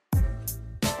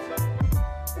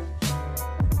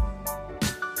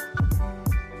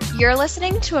You're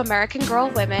listening to American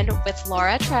Girl Women with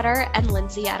Laura Treader and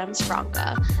Lindsay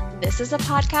Adams-Franca. This is a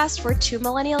podcast where two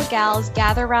millennial gals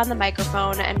gather around the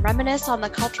microphone and reminisce on the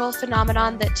cultural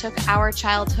phenomenon that took our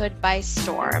childhood by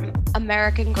storm,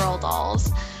 American Girl dolls.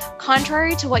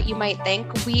 Contrary to what you might think,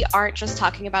 we aren't just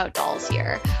talking about dolls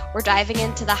here. We're diving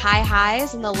into the high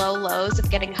highs and the low lows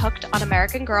of getting hooked on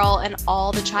American Girl and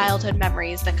all the childhood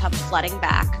memories that come flooding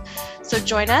back. So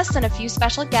join us and a few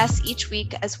special guests each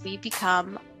week as we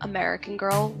become American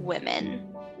Girl women.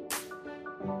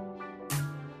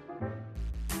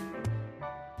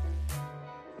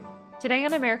 Today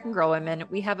on American Girl Women,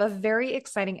 we have a very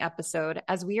exciting episode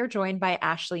as we are joined by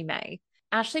Ashley May.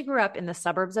 Ashley grew up in the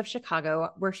suburbs of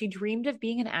Chicago, where she dreamed of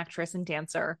being an actress and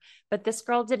dancer, but this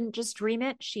girl didn't just dream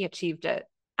it, she achieved it.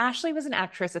 Ashley was an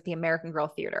actress at the American Girl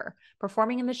Theater,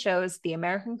 performing in the shows The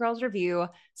American Girls Review,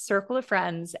 Circle of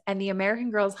Friends, and the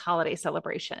American Girls Holiday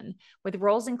Celebration, with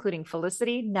roles including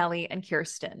Felicity, Nellie, and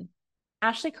Kirsten.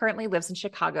 Ashley currently lives in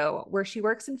Chicago, where she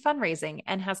works in fundraising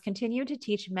and has continued to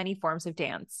teach many forms of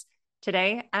dance.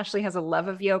 Today, Ashley has a love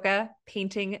of yoga,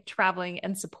 painting, traveling,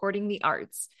 and supporting the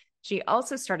arts. She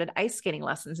also started ice skating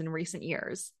lessons in recent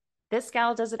years. This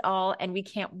gal does it all, and we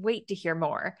can't wait to hear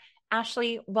more.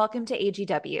 Ashley, welcome to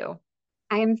AGW.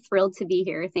 I am thrilled to be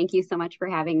here. Thank you so much for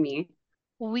having me.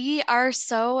 We are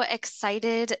so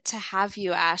excited to have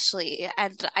you, Ashley.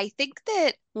 And I think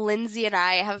that Lindsay and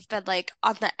I have been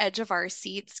on the edge of our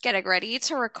seats getting ready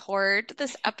to record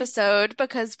this episode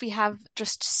because we have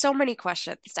just so many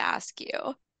questions to ask you.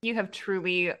 You have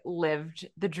truly lived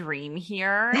the dream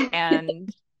here. And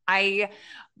I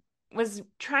was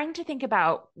trying to think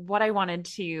about what I wanted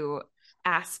to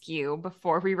ask you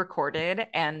before we recorded,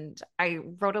 and I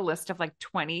wrote a list of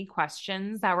 20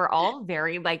 questions that were all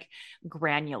very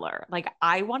granular.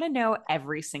 I want to know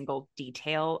every single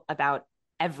detail about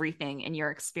everything in your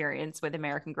experience with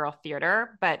American Girl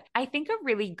Theater, but I think a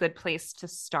really good place to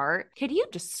start, could you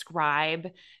describe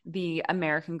the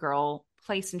American Girl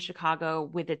place in Chicago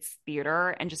with its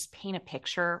theater and just paint a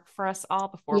picture for us all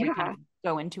before we kind of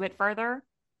go into it further?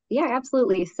 Yeah,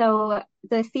 absolutely. So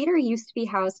the theater used to be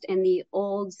housed in the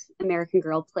old American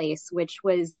Girl Place, which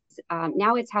was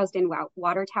now it's housed in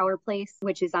Water Tower Place,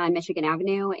 which is on Michigan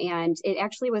Avenue. And it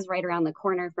actually was right around the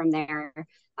corner from there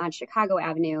on Chicago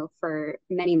Avenue for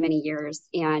many, many years.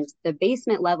 And the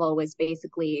basement level was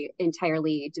basically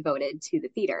entirely devoted to the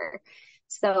theater.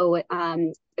 So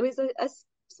it was a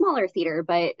smaller theater,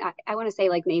 but I want to say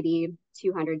maybe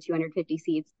 200, 250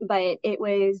 seats. But it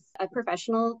was a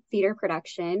professional theater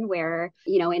production where,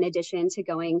 in addition to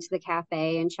going to the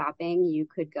cafe and shopping, you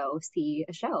could go see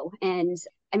a show. And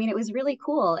I mean, it was really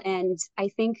cool. And I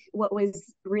think what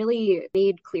was really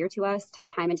made clear to us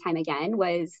time and time again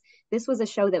was this was a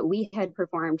show that we had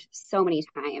performed so many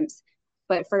times.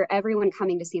 But for everyone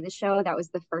coming to see the show, that was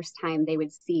the first time they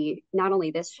would see not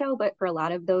only this show, but for a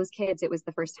lot of those kids, it was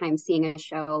the first time seeing a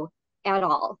show at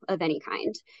all of any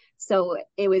kind. So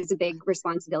it was a big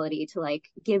responsibility to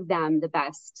give them the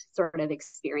best sort of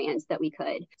experience that we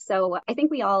could. So I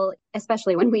think we all,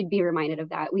 especially when we'd be reminded of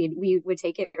that, we would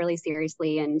take it really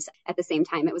seriously. And at the same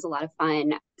time, it was a lot of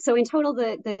fun. So in total,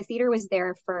 the theater was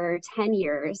there for 10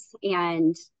 years.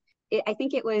 And I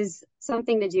think it was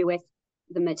something to do with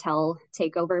the Mattel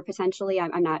takeover potentially.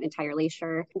 I'm not entirely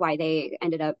sure why they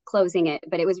ended up closing it,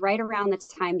 but it was right around the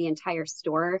time the entire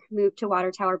store moved to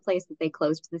Water Tower Place that they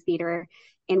closed the theater.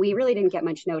 And we really didn't get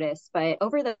much notice. But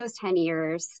over those 10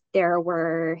 years, there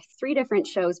were 3 different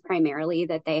shows primarily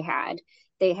that they had.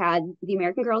 They had the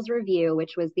American Girls Review,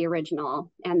 which was the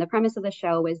original. And the premise of the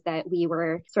show was that we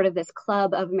were sort of this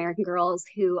club of American girls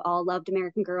who all loved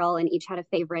American Girl and each had a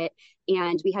favorite.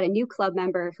 And we had a new club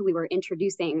member who we were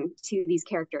introducing to these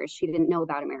characters. She didn't know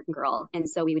about American Girl. And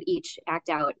so we would each act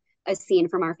out a scene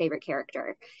from our favorite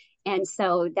character. And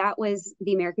so that was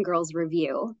the American Girls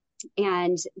Review.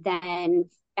 And then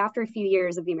after a few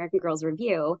years of the American Girls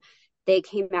Review, they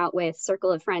came out with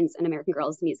Circle of Friends, an American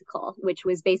Girls musical, which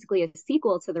was basically a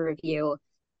sequel to the review.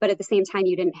 But at the same time,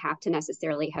 you didn't have to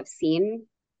necessarily have seen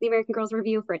the American Girls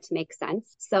Review for it to make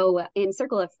sense. So in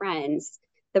Circle of Friends,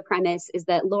 the premise is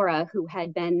that Laura, who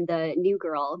had been the new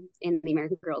girl in the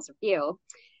American Girls Review,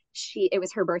 it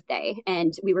was her birthday.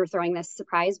 And we were throwing this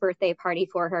surprise birthday party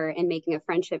for her and making a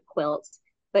friendship quilt.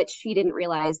 But she didn't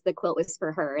realize the quilt was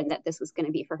for her and that this was going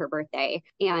to be for her birthday.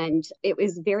 And it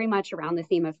was very much around the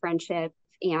theme of friendship.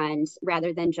 And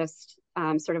rather than just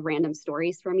sort of random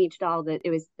stories from each doll, that it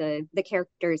was the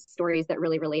characters' stories that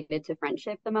really related to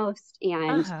friendship the most.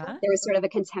 And there was sort of a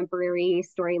contemporary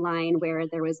storyline where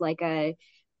there was a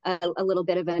little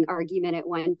bit of an argument at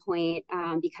one point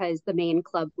because the main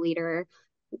club leader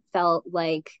felt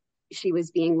like she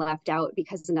was being left out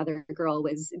because another girl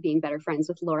was being better friends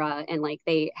with Laura. And like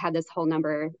they had this whole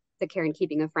number, the Care and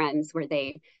Keeping of Friends, where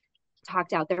they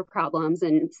talked out their problems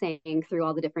and sang through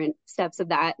all the different steps of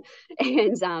that.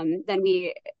 And then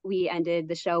we ended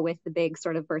the show with the big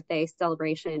sort of birthday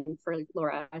celebration for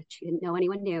Laura. She didn't know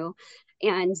anyone knew.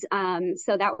 And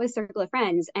so that was Circle of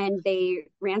Friends. And they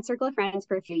ran Circle of Friends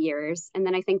for a few years. And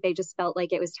then I think they just felt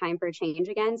like it was time for a change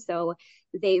again. So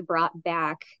they brought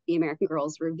back the American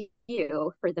Girls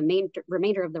Review for the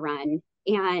remainder of the run.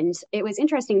 And it was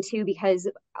interesting too, because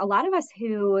a lot of us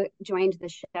who joined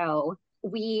the show,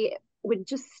 we would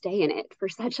just stay in it for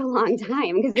such a long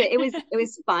time because it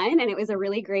was fun and it was a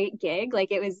really great gig.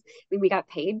 Like we got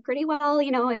paid pretty well,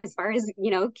 as far as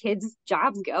kids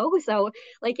jobs go. So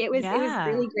like it was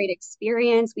really great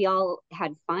experience. We all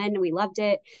had fun, we loved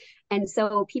it. And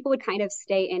so people would kind of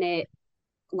stay in it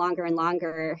longer and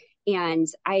longer. And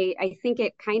I think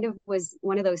it kind of was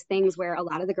one of those things where a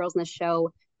lot of the girls in the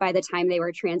show, by the time they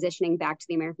were transitioning back to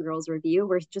the American Girls Review,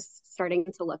 were just starting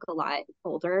to look a lot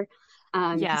older.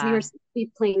 Because we were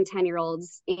playing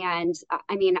 10-year-olds. And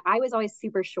I mean, I was always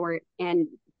super short and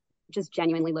just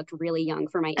genuinely looked really young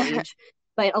for my age.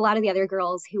 But a lot of the other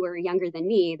girls who were younger than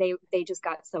me, they just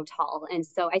got so tall. And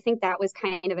so I think that was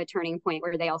kind of a turning point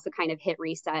where they also kind of hit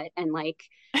reset and like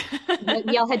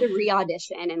we all had to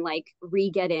re-audition and like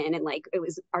re-get in and like it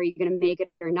was, are you going to make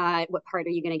it or not? What part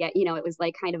are you going to get? It was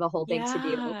like kind of a whole big to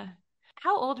do.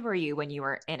 How old were you when you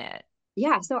were in it?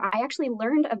 Yeah, so I actually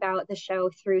learned about the show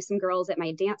through some girls at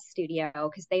my dance studio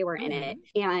because they were in it.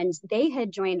 And they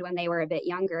had joined when they were a bit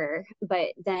younger.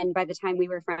 But then by the time we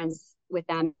were friends with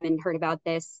them and heard about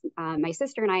this, my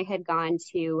sister and I had gone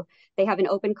to, they have an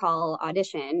open call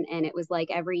audition. And it was like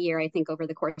every year, I think over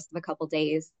the course of a couple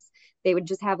days, they would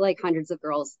just have like hundreds of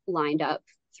girls lined up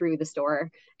through the store,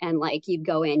 and like you'd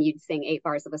go in, you'd sing 8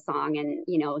 bars of a song, and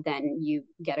then you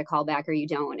get a call back or you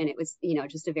don't. And it was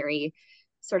just a very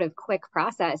sort of quick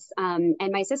process. And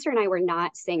my sister and I were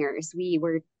not singers, we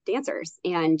were dancers.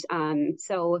 And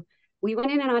so we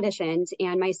went in and auditioned,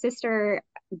 and my sister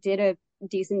did a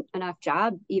decent enough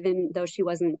job, even though she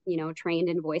wasn't, trained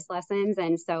in voice lessons.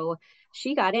 And so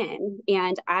she got in,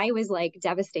 and I was like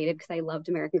devastated because I loved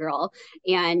American Girl.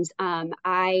 And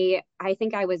I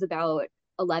think I was about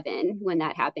 11 when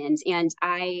that happened. And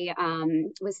I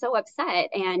was so upset.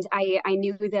 And I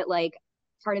knew that like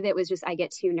part of it was just I get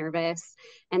too nervous.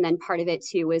 And then part of it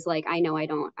too was like, I know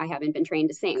I haven't been trained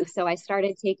to sing. So I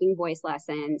started taking voice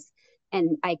lessons,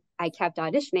 and I kept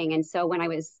auditioning. And so when I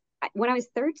was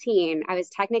 13, I was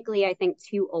technically, I think,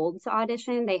 too old to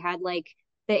audition. They had like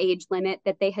the age limit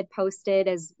that they had posted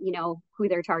as, who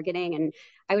they're targeting. And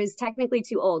I was technically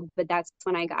too old, but that's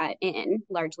when I got in,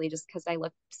 largely just because I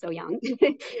looked so young.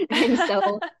 And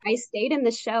so I stayed in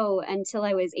the show until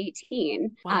I was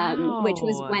 18, which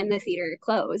was when the theater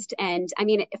closed. And I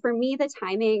mean, for me, the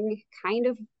timing kind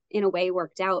of in a way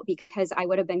worked out because I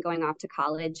would have been going off to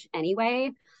college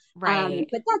anyway. Right.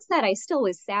 But that said, I still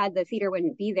was sad the theater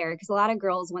wouldn't be there because a lot of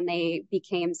girls, when they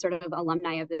became sort of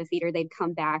alumni of the theater, they'd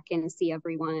come back and see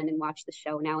everyone and watch the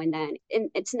show now and then. And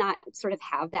it's not sort of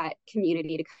have that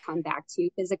community to come back to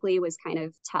physically was kind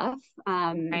of tough.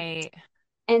 Right.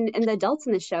 And the adults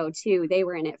in the show too, they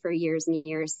were in it for years and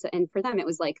years, and for them it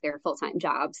was like their full-time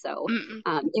job. So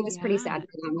it was pretty sad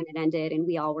for them when it ended, and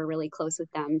we all were really close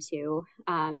with them too.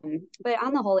 But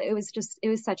on the whole, it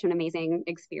was such an amazing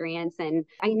experience, and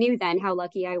I knew then how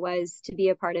lucky I was to be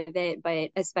a part of it. But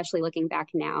especially looking back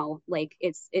now, like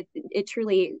it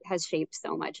truly has shaped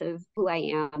so much of who I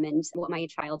am and what my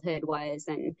childhood was,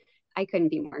 and I couldn't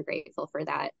be more grateful for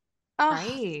that.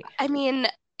 Right. I mean,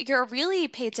 you're really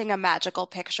painting a magical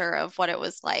picture of what it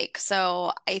was like.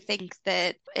 So I think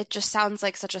that it just sounds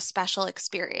like such a special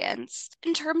experience.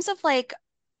 In terms of like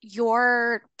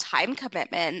your time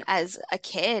commitment as a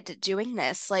kid doing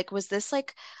this, like was this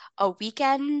like a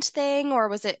weekend thing or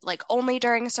was it like only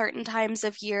during certain times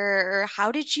of year?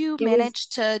 How did you manage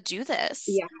to do this?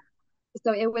 Yeah.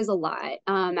 So it was a lot.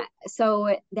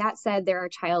 So that said, there are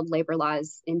child labor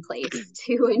laws in place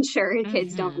to ensure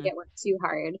kids don't get worked too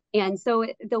hard. And so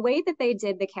the way that they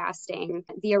did the casting,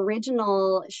 the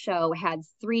original show had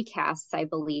 3 casts, I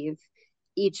believe,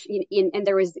 each and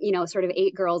there was, sort of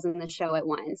 8 girls in the show at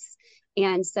once.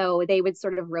 And so they would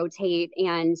sort of rotate,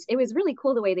 and it was really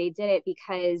cool the way they did it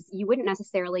because you wouldn't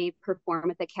necessarily perform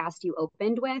with the cast you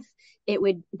opened with.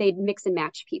 They'd mix and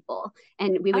match people,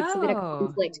 and we would submit a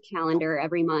conflict calendar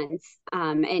every month.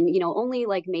 And only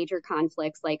like major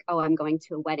conflicts like, oh, I'm going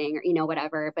to a wedding or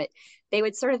whatever, but they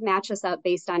would sort of match us up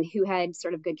based on who had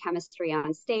sort of good chemistry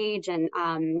on stage. And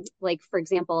like, for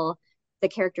example, the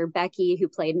character Becky, who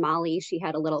played Molly, she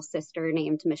had a little sister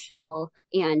named Michelle.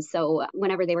 And so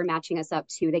whenever they were matching us up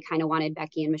to, they kind of wanted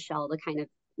Becky and Michelle to kind of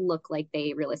look like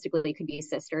they realistically could be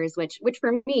sisters, which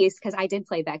for me is because I did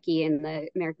play Becky in the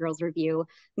American Girls Review.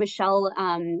 Michelle,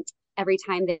 every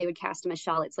time they would cast a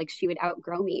Michelle, it's like she would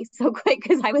outgrow me so quick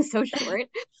because I was so short.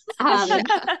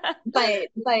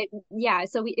 But yeah,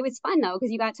 so it was fun though,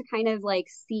 because you got to kind of like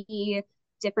see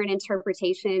different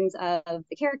interpretations of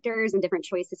the characters and different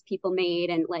choices people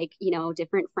made, and like, you know,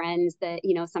 different friends that,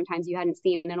 you know, sometimes you hadn't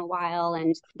seen in a while.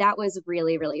 And that was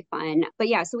really, really fun. But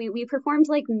yeah, so we performed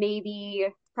like maybe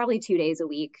probably 2 days a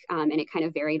week. And it kind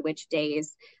of varied which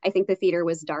days. I think the theater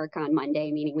was dark on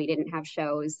Monday, meaning we didn't have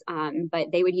shows.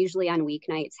 But they would usually on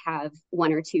weeknights have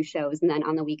 1 or 2 shows. And then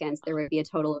on the weekends, there would be a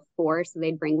total of 4. So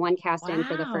they'd bring one cast in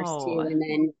for the first 2 and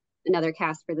then another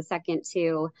cast for the second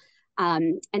 2.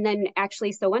 And then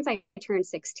actually, so once I turned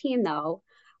 16, though,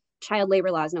 child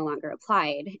labor laws no longer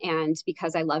applied. And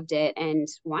because I loved it and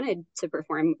wanted to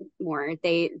perform more,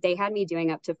 they had me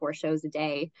doing up to 4 shows a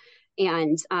day.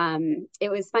 And it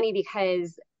was funny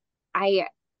because I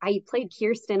played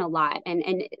Kirsten a lot.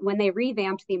 And when they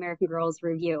revamped the American Girls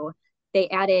Review, they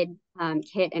added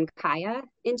Kit and Kaya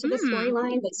into the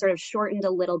storyline, but sort of shortened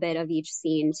a little bit of each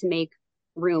scene to make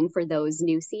room for those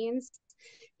new scenes.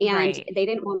 And they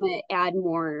didn't want to add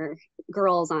more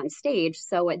girls on stage,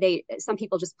 so some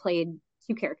people just played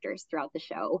 2 characters throughout the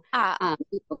show.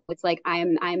 It's like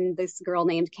I'm this girl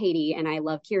named Katie, and I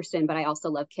love Kirsten, but I also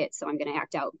love Kit, so I'm going to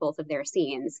act out both of their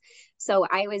scenes. So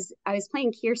I was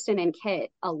playing Kirsten and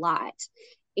Kit a lot,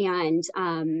 and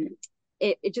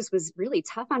it just was really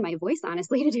tough on my voice,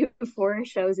 honestly, to do 4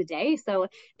 shows a day. So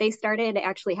they started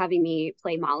actually having me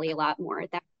play Molly a lot more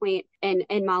at that point.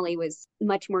 And Molly was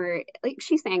much more, like,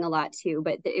 she sang a lot too,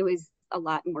 but it was a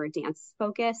lot more dance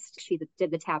focused. She did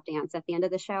the tap dance at the end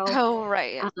of the show. Oh,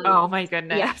 right. Oh my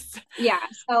goodness. Yeah.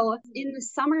 So in the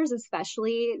summers,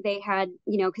 especially, they had,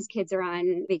 you know, because kids are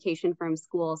on vacation from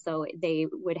school, so they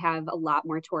would have a lot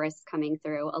more tourists coming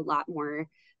through, a lot more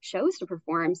shows to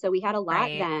perform. So we had a lot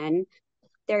then.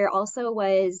 There also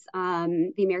was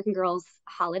the American Girls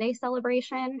Holiday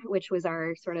Celebration, which was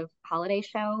our sort of holiday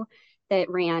show that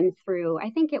ran through,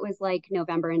 I think it was like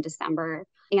November and December.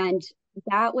 And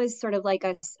that was sort of like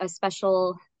a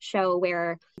special show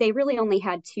where they really only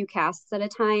had 2 casts at a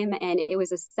time. And it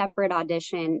was a separate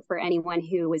audition for anyone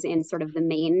who was in sort of the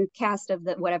main cast of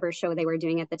the whatever show they were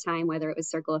doing at the time, whether it was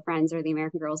Circle of Friends or the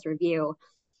American Girls Review.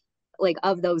 Like,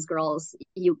 of those girls,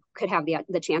 you could have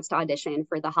the chance to audition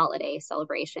for the holiday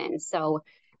celebration. So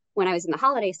when I was in the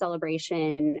holiday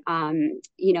celebration,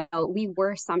 you know, we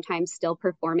were sometimes still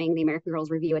performing the American Girls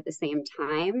Review at the same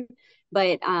time,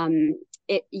 but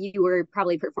you were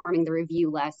probably performing the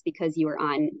review less because you were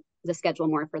on the schedule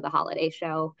more for the holiday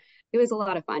show. It was a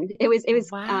lot of fun. It was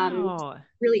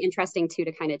really interesting too,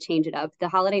 to kind of change it up. The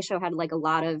holiday show had like a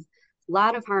lot of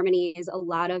harmonies, a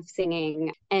lot of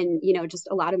singing, and, you know, just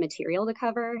a lot of material to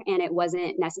cover. And it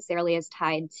wasn't necessarily as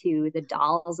tied to the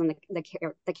dolls and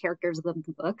the characters of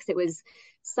the books. It was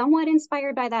somewhat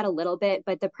inspired by that a little bit,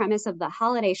 but the premise of the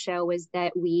holiday show was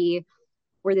that we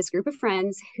were this group of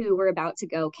friends who were about to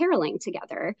go caroling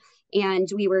together. And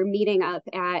we were meeting up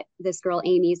at this girl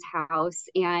Amy's house,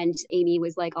 and Amy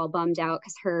was like all bummed out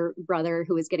because her brother,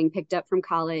 who was getting picked up from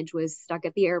college, was stuck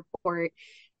at the airport.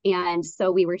 And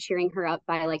so we were cheering her up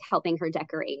by like helping her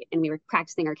decorate, and we were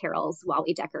practicing our carols while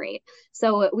we decorate.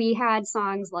 So we had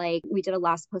songs like, we did a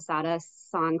Las Posadas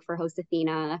song for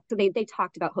Josefina. So they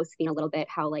talked about Josefina a little bit,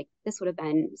 how like this would have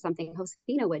been something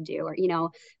Josefina would do. Or, you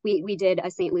know, we did a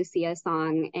St. Lucia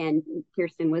song, and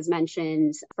Kirsten was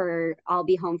mentioned. For I'll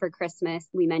Be Home for Christmas,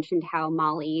 we mentioned how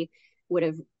Molly would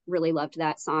have really loved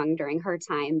that song during her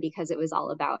time, because it was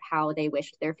all about how they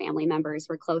wished their family members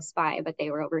were close by, but they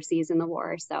were overseas in the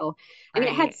war. So, I mean,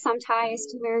 it had some ties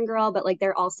to American Girl, but like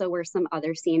there also were some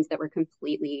other scenes that were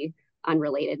completely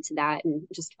unrelated to that and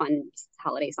just fun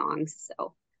holiday songs.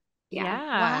 So,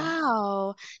 yeah.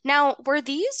 Wow. Now, were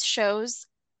these shows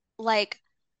like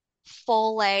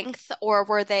full length, or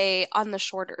were they on the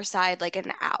shorter side, like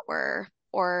an hour?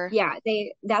 Or yeah,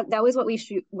 that was what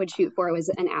we would shoot for, was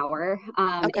an hour.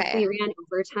 If we ran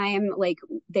overtime, like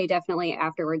they definitely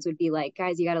afterwards would be like,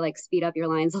 guys, you got to like speed up your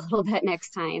lines a little bit next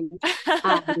time.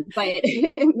 But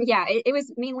yeah, it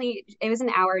was an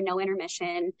hour, no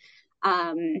intermission.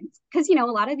 Because, you know,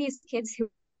 a lot of these kids who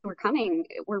were coming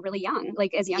were really young,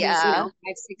 like as young as, Yeah. 5,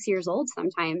 6 years old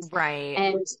sometimes. Right.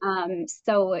 And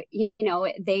so,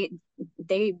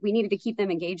 we needed to keep them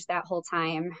engaged that whole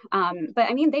time. But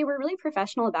I mean, they were really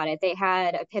professional about it. They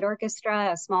had a pit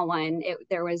orchestra, a small one.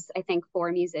 There was, I think,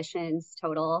 4 musicians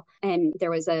total. And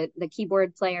there was the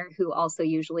keyboard player who also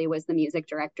usually was the music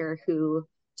director who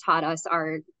taught us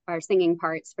our singing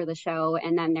parts for the show.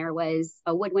 And then there was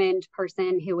a woodwind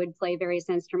person who would play various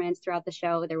instruments throughout the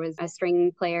show. There was a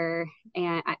string player,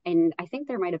 and I think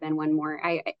there might have been one more.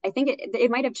 I think it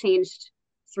might have changed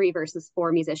 3 versus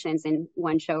 4 musicians in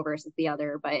one show versus the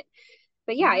other, but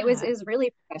yeah, it Yeah. was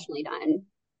really professionally done.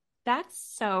 That's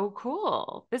so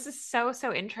cool. This is so,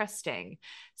 so interesting.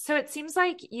 So it seems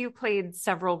like you played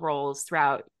several roles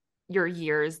throughout your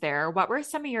years there. What were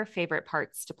some of your favorite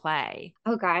parts to play?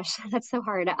 Oh gosh, that's so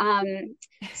hard.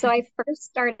 So I first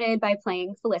started by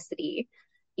playing Felicity,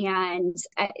 and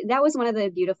that was one of the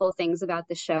beautiful things about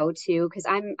the show too, because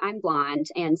I'm blonde,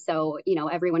 and so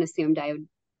everyone assumed I would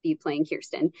be playing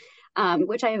Kirsten,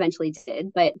 which I eventually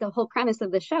did. But the whole premise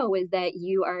of the show was that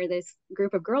you are this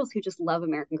group of girls who just love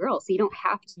American Girls, so you don't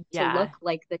have to look Yeah,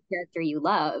 like the character you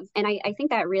love. And I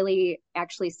think that really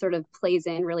actually sort of plays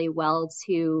in really well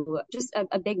to just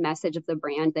a big message of the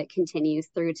brand that continues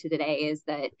through to today, is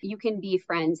that you can be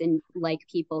friends and like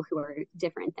people who are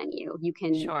different than you. You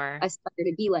can sure. aspire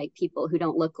to be like people who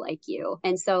don't look like you.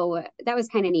 And so that was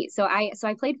kind of neat. So I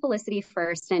played Felicity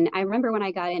first, and I remember when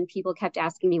I got in, people kept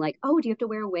asking me like, "Oh, do you have to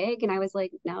wear a wig?" And I was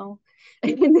like, "No."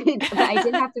 But I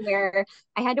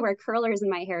had to wear curlers in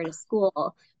my hair to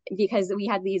school because we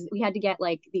had to get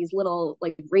like these little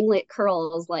like ringlet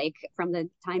curls like from the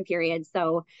time period.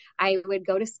 So I would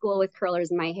go to school with curlers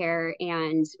in my hair,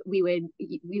 and we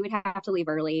would have to leave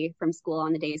early from school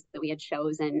on the days that we had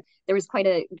shows. And there was quite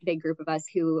a big group of us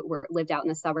who lived out in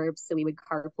the suburbs, so we would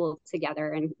carpool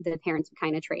together, and the parents would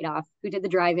kind of trade off who did the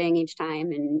driving each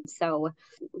time. And so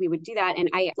we would do that. And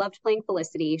I loved playing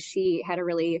Felicity. She had a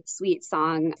really sweet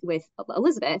song with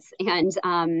Elizabeth. And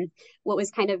what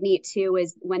was kind of neat too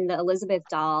was when the Elizabeth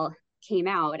doll came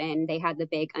out and they had the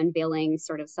big unveiling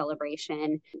sort of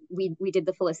celebration, we did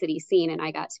the Felicity scene, and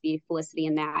I got to be Felicity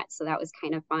in that, so that was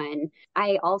kind of fun.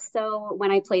 I also,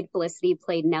 when I played Felicity,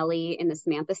 played Nellie in the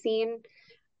Samantha scene.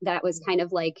 That was kind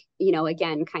of like,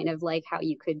 again, kind of like how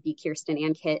you could be Kirsten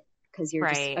and Kit because you're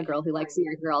just a Right. girl who likes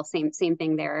your girl. Same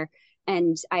thing there.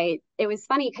 And it was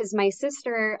funny because my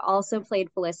sister also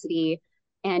played Felicity,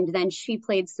 and then she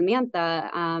played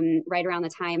Samantha right around the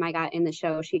time I got in the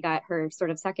show. She got her sort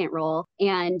of second role.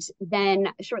 And then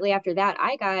shortly after that,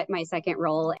 I got my second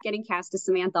role, getting cast as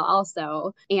Samantha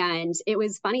also. And it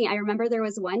was funny. I remember there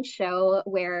was one show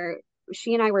where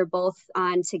she and I were both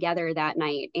on together that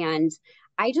night. And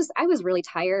I was really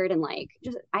tired and like,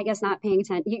 just, I guess not paying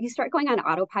attention. You start going on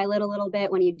autopilot a little bit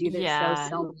when you do this show Yeah.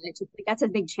 so much. Like, that's a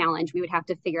big challenge. We would have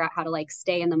to figure out how to like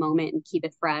stay in the moment and keep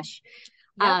it fresh.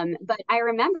 Yep. But I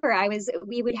remember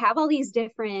we would have all these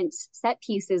different set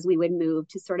pieces we would move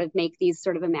to sort of make these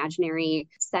sort of imaginary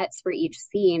sets for each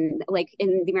scene. Like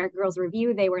in the American Girls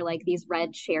Review, they were like these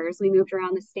red chairs we moved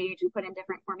around the stage and put in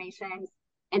different formations.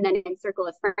 And then in Circle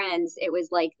of Friends, it was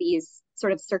like these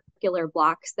sort of circular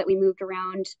blocks that we moved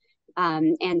around.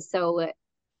 And so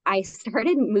I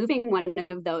started moving one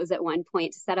of those at one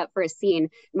point to set up for a scene.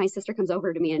 My sister comes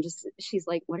over to me and she's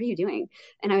like, "What are you doing?"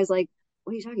 And I was like,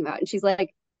 "What are you talking about?" And she's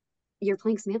like, "You're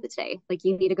playing Samantha today. Like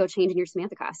you need to go change in your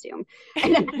Samantha costume."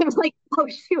 And I was like, "Oh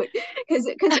shoot," because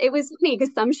it was funny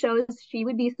because some shows she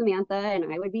would be Samantha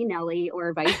and I would be Nellie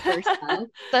or vice versa.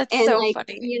 That's And so like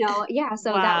funny. yeah,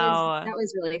 so Wow. that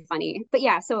was really funny. But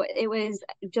yeah, so it was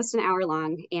just an hour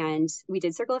long, and we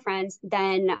did Circle of Friends.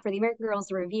 Then for the American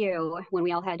Girls Review, when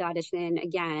we all had to audition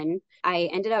again, I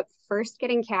ended up first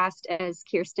getting cast as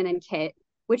Kirsten and Kit,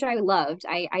 which I loved.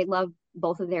 I loved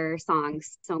both of their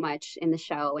songs so much in the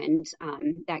show, and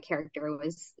that character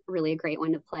was really a great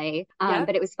one to play. Yep.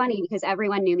 But it was funny because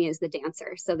everyone knew me as the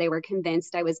dancer, so they were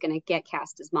convinced I was going to get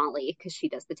cast as Molly because she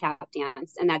does the tap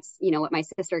dance, and that's what my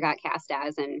sister got cast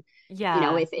as. And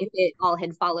Yeah. if it all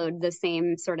had followed the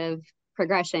same sort of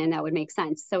progression, that would make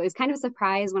sense. So it was kind of a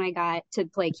surprise when I got to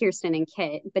play Kirsten and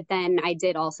Kit, but then I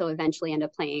did also eventually end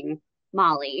up playing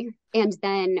Molly. And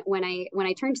then when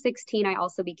I turned 16, I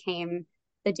also became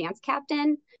the dance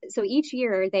captain. So each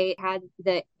year they had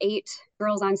the 8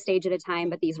 girls on stage at a time,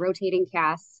 but these rotating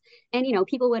casts. And,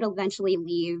 people would eventually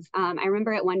leave. I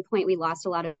remember at one point we lost a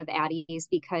lot of Addies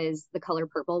because The Color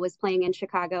Purple was playing in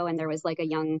Chicago, and there was like a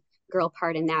young girl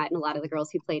part in that. And a lot of the girls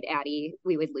who played Addie,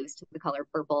 we would lose to The Color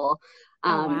Purple.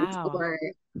 Oh, wow. Or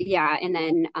yeah, and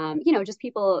then just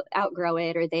people outgrow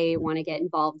it, or they want to get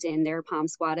involved in their pom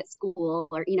squad at school,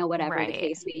 or whatever the Right.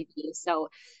 case may be. So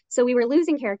we were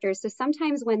losing characters. So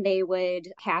sometimes when they would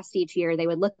cast each year, they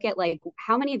would look at like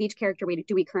how many of each character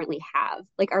do we currently have?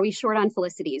 Like, are we short on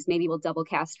Felicities? Maybe we'll double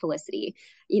cast Felicity,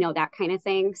 that kind of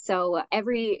thing. So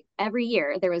every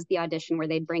year there was the audition where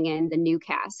they'd bring in the new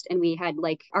cast, and we had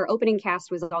like our opening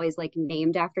cast was always like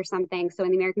named after something. So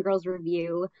in the American Girls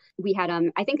Review, we had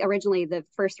I think originally the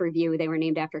first review they were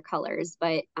named after colors,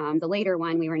 but the later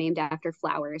one we were named after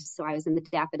flowers. So I was in the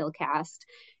daffodil cast.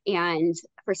 And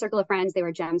for Circle of Friends, they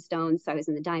were gemstones. So I was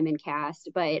in the diamond cast.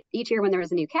 But each year when there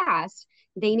was a new cast,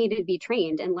 they needed to be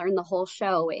trained and learn the whole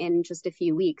show in just a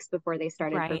few weeks before they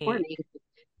started Right. performing.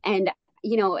 And,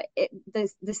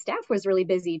 the staff was really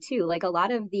busy too. Like a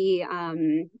lot of the,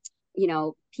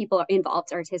 people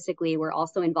involved artistically were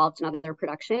also involved in other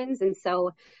productions. And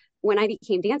so when I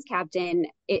became dance captain,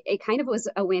 it kind of was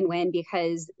a win-win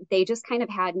because they just kind of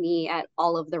had me at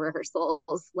all of the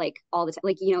rehearsals, like all the time,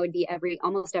 like, it'd be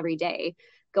almost every day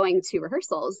going to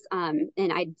rehearsals. And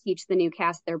I'd teach the new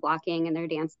cast their blocking and their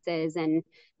dances. And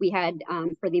we had,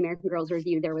 for the American Girls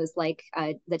Review, there was like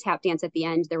the tap dance at the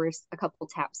end. There was a couple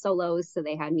tap solos. So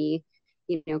they had me,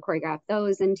 choreograph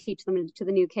those and teach them to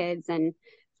the new kids. And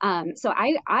so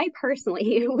I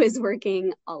personally was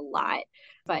working a lot,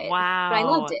 but I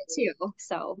loved Wow. it too.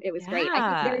 So it was great. I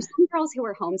think there were Yeah. some girls who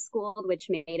were homeschooled, which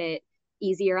made it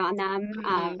easier on them.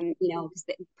 Mhm. Because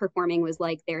performing was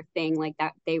like their thing, like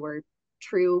that they were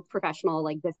true professional,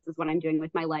 like this is what I'm doing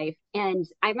with my life. And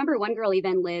I remember one girl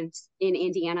even lived in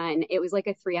Indiana, and it was like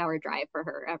a 3-hour drive for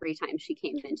her every time she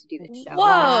came in to do the show. Like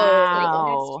Whoa.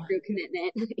 that's Wow. true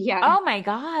commitment. Yeah. Oh my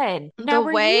God. The Now,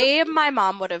 were you way my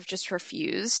mom would have just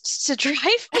refused to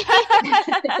drive me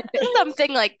to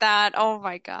something like that. Oh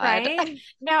my God. right?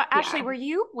 Now, Ashley, Yeah. were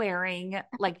you wearing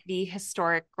like the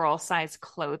historic girl size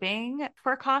clothing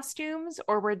for costumes,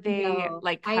 or were they No,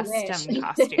 like I wish. custom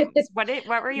costumes? What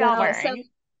were y'all No, so wearing?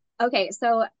 okay,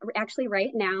 so actually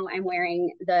right now I'm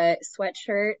wearing the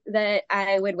sweatshirt that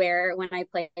I would wear when I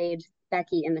played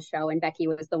Becky in the show, and Becky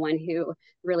was the one who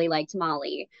really liked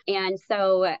Molly. And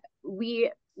so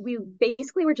we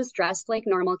basically were just dressed like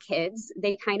normal kids.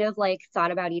 They kind of like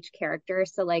thought about each character.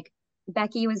 So like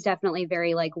Becky was definitely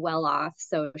very like well off,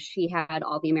 so she had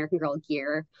all the American Girl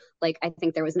gear. Like I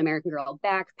think there was an American Girl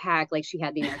backpack, like she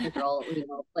had the American Girl,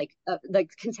 like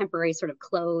contemporary sort of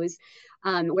clothes.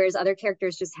 Whereas other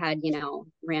characters just had,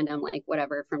 random like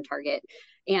whatever from Target.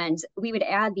 And we would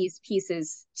add these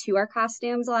pieces to our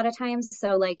costumes a lot of times.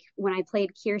 So like when I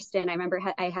played Kirsten, I remember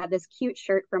I had this cute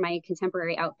shirt for my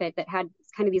contemporary outfit that had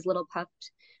kind of these little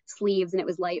puffed sleeves, and it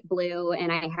was light blue,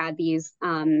 and I had these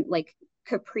like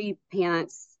capri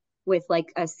pants with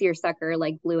like a seersucker,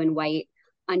 like blue and white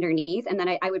underneath. And then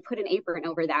I would put an apron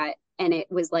over that, and it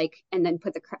was like, and then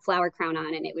put the flower crown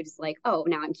on, and it was like, oh,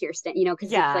 now I'm Kirsten, because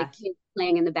it's Yeah. like kids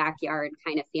playing in the backyard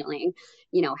kind of feeling,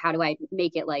 how do I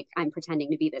make it like I'm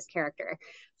pretending to be this character?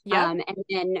 Yep. And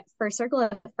then for Circle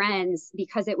of Friends,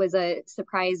 because it was a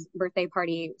surprise birthday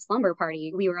party, slumber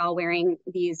party, we were all wearing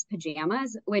these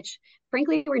pajamas, which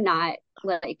frankly were not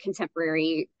like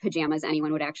contemporary pajamas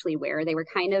anyone would actually wear. They were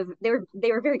kind of they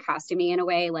were very costumey in a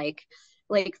way. Like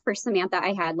for Samantha,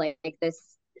 I had like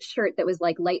this shirt that was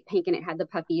like light pink, and it had the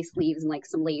puffy sleeves and like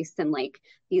some lace and like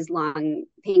these long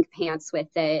pink pants with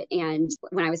it. And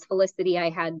when I was Felicity, I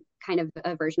had kind of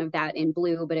a version of that in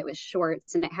blue, but it was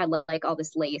shorts and it had like all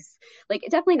this lace. Like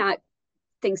definitely not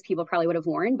things people probably would have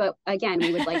worn, but again,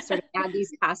 we would like sort of add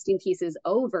these costume pieces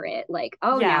over it. Like,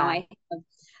 oh, now Yeah. I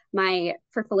have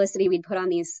for Felicity, we'd put on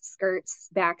these skirts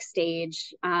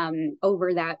backstage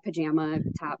over that pajama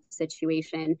top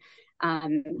situation.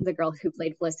 The girl who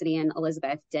played Felicity and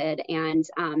Elizabeth did. And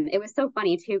it was so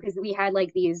funny too, because we had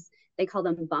like these, they call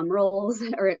them bum rolls,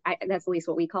 or that's at least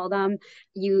what we call them.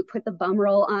 You put the bum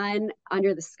roll on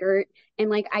under the skirt. And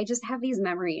like, I just have these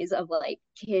memories of like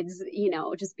kids,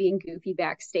 just being goofy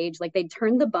backstage. Like they'd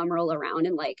turn the bum roll around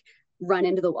and like run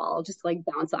into the wall, just like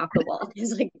bounce off the wall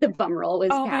because like the bum roll was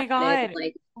Oh my padded.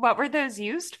 God. What were those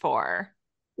used for?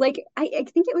 Like I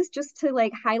think it was just to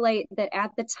like highlight that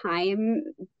at the time,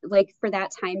 like for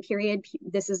that time period,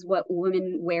 this is what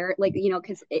women wear, like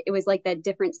because it was like that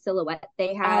different silhouette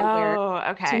they had where Oh, to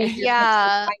make okay. your hips look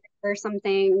Yeah. wider or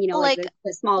something, like Like,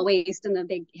 the small waist and the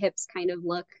big hips kind of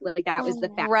look like that was the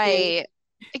fashion. right.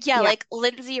 Yeah, Yeah, like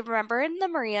Lindsay, remember in the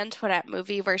Marie Antoinette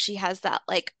movie where she has that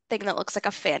like thing that looks like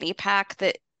a fanny pack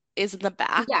that is in the yeah,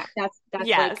 back? that's like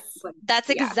Yes. what, That's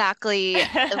yeah, exactly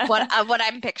what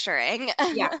I'm picturing.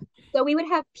 yeah. So we would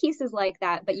have pieces like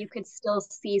that, but you could still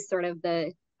see sort of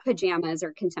the pajamas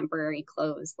or contemporary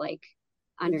clothes like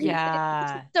underneath it.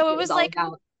 Yeah. So it It was was all like,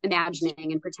 about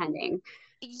imagining and pretending.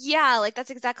 yeah, like that's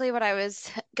exactly what I was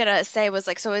gonna say was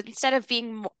like, so instead of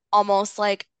being almost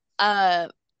like a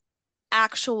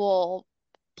actual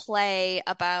play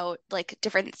about like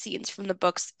different scenes from the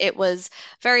books, it was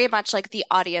very much like the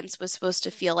audience was supposed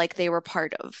to feel like they were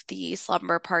part of the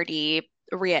slumber party,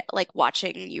 like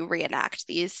watching you reenact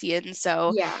these scenes.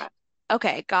 So, Yeah,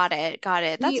 okay, got it, got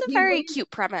it. That's a we very wouldn't,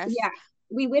 cute premise. yeah,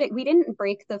 we didn't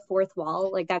break the fourth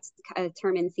wall. Like that's a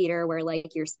term in theater where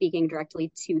like you're speaking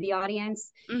directly to the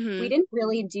audience. We Hmm. didn't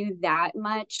really do that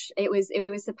much. It was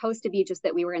supposed to be just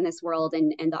that we were in this world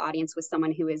and the audience was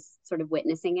someone who was sort of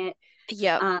witnessing it.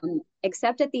 Yep.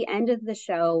 Except at the end of the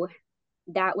show,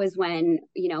 that was when,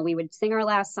 we would sing our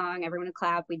last song, everyone would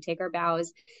clap, we'd take our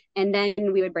bows, and then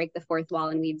we would break the fourth wall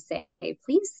and we'd say, hey,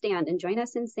 please stand and join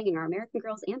us in singing our American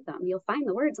Girls anthem. You'll find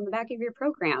the words on the back of your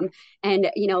program. And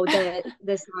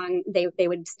the song, they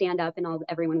would stand up and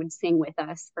everyone would sing with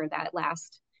us for that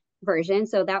last version.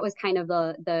 So that was kind of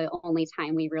the only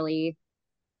time we really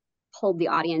pulled the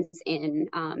audience in,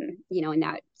 in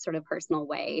that sort of personal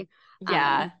way.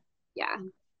 Yeah. Yeah. Oh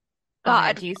my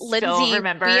God. God, Do you still Lindsay, we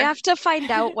remember? have to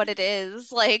find out what it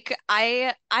is. Like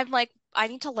I'm like I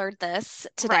need to learn this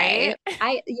today.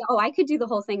 Right? Yeah, oh, I could do the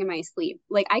whole thing in my sleep.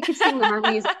 Like I could sing the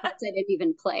harmonies of parts I didn't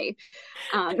even play.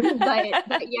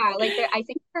 But yeah, like I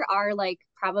think there are like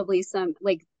probably some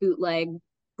like bootleg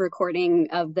recording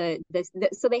of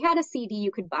so they had a CD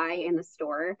you could buy in the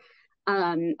store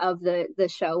of the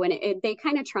show, and they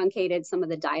kind of truncated some of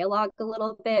the dialogue a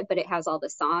little bit, but it has all the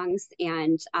songs,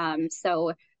 and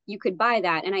so you could buy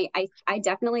that, and I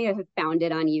definitely have found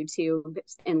it on YouTube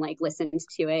and like listened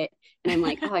to it, and I'm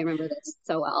like, oh, I remember this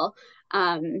so well.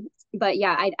 But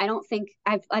yeah, I don't think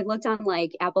I've looked on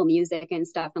like Apple Music and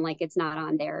stuff, and like it's not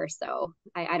on there, so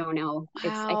I don't know.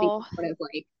 I think Wow. it's sort of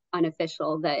like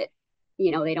unofficial that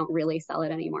they don't really sell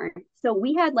it anymore. So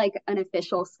we had like an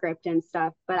official script and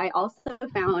stuff, but I also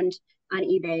found on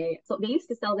eBay. So they used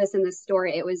to sell this in the store.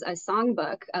 It was a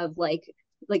songbook of like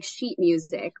sheet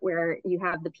music where you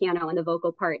have the piano and the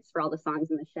vocal parts for all the songs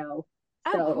in the show.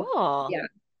 Oh, So cool. yeah.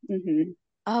 Hmm.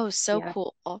 Oh, so Yeah.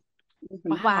 cool. Hmm.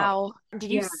 Wow. Wow.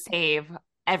 Did you Yeah. save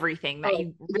everything that Oh,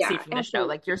 you yeah, received from the show? absolutely.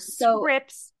 Like your So,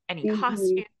 scripts, any mhm.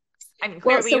 costumes? I mean,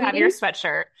 Well, clearly so you we have your didn't.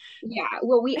 sweatshirt. Yeah,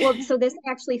 so this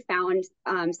I actually found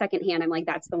secondhand. I'm like,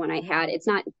 that's the one I had. It's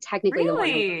not technically the one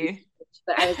I wore in Really? stage,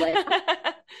 but I was like,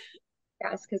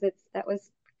 yes, because that was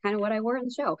kind of what I wore in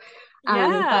the show. But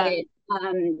Yeah.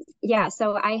 yeah,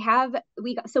 so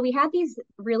we had these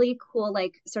really cool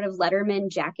like sort of Letterman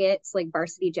jackets, like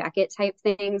varsity jacket type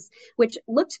things, which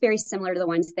looked very similar to the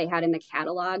ones they had in the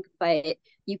catalog, but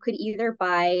you could either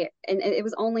buy, and it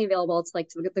was only available to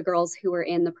the girls who were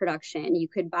in the production. You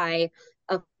could buy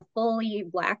a fully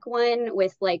black one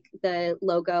with like the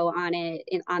logo on it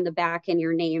on the back and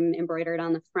your name embroidered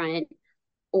on the front,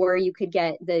 or you could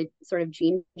get the sort of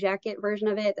jean jacket version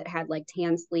of it that had like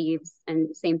tan sleeves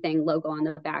and same thing, logo on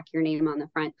the back, your name on the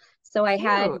front. So I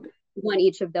had Cute. one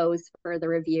each of those for the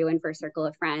review and for Circle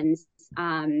of Friends.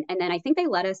 And then I think they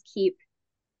let us keep,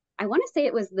 I want to say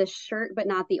it was the shirt, but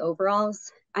not the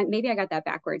overalls. Maybe I got that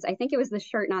backwards. I think it was the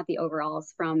shirt, not the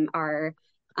overalls from our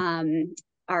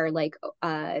like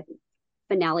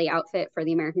finale outfit for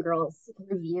the American Girls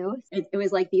review. It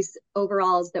was like these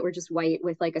overalls that were just white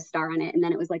with like a star on it, and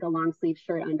then it was like a long sleeve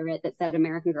shirt under it that said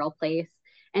American Girl Place.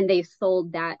 And they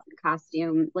sold that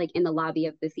costume like in the lobby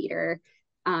of the theater.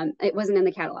 It wasn't in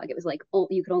the catalog. It was like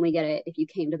you could only get it if you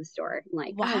came to the store.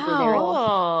 Like, oh, we're there.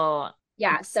 Wow. Cool.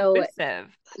 Yeah. So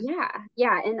Exclusive.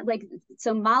 yeah, and like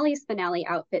so Molly's finale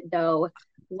outfit though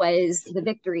was the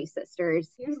Victory Sisters.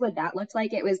 Here's what that looked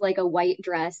like. It was like a white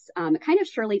dress, kind of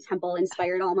Shirley Temple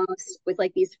inspired almost, with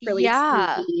like these frilly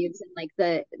Yeah. sleeves and like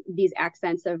these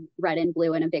accents of red and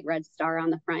blue and a big red star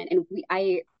on the front. And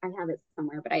I have it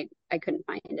somewhere, but I couldn't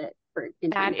find it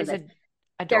in time That for is this.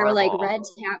 There were like adorable. red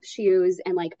tap shoes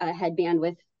and like a headband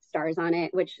with stars on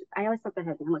it, which I always thought the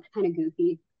headband looked kind of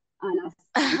goofy on us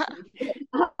on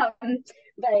stage.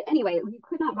 But anyway, you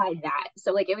could not buy that.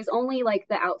 So like it was only like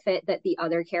the outfit that the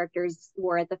other characters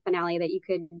wore at the finale that you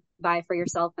could buy for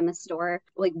yourself in the store.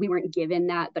 Like we weren't given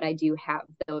that, but I do have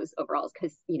those overalls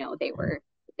because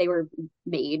they were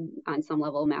made on some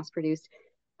level, mass produced.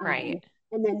 Right.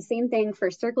 And then same thing for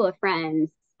Circle of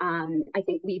Friends. I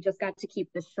think we just got to keep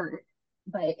the shirt,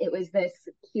 but it was this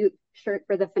cute shirt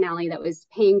for the finale that was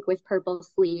pink with purple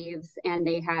sleeves, and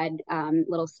they had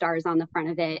little stars on the front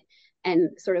of it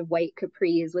and sort of white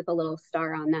capris with a little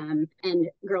star on them. And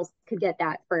girls could get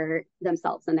that for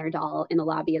themselves and their doll in the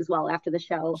lobby as well after the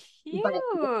show. But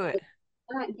Cute.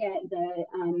 not get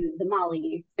the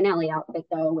Molly finale outfit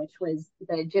though, which was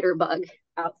the jitterbug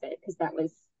outfit, because that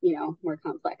was, you know, more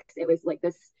complex. It was like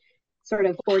this sort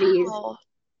of 40s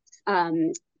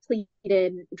Wow.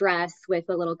 pleated dress with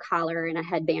a little collar and a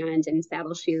headband and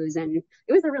saddle shoes, and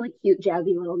it was a really cute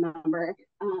jazzy little number.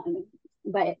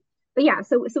 But yeah,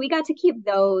 so we got to keep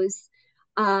those.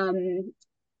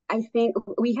 I think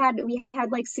we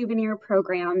had like souvenir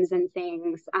programs and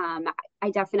things. I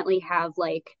definitely have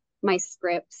like my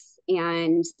scripts,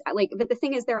 and like, but the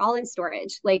thing is they're all in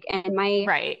storage. Like, and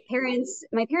Right.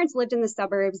 my parents lived in the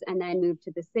suburbs and then moved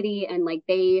to the city, and like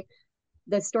the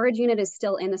storage unit is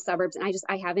still in the suburbs, and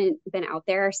I haven't been out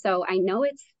there, so I know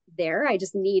it's there. I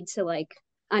just need to like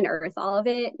unearth all of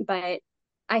it, but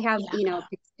I have, you know,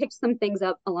 Yeah. picked some things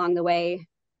up along the way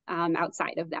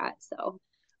outside of that. So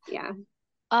yeah.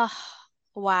 Oh,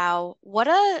 wow. What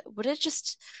a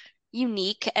just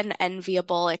unique and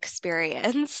enviable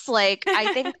experience. Like,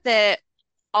 I think that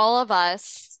all of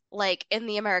us, like in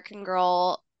the American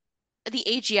Girl, the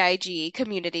AGIG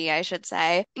community, I should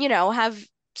say, you know, have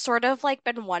sort of like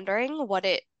been wondering what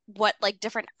like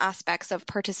different aspects of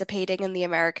participating in the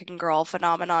American Girl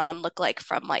phenomenon look like,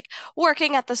 from like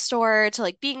working at the store to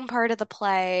like being part of the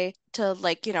play to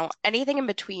like, you know, anything in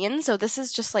between. So this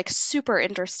is just like super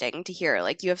interesting to hear.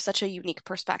 Like you have such a unique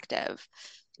perspective.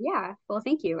 Yeah, well,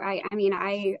 thank you. I mean,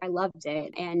 I loved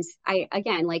it, and I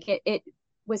again, like it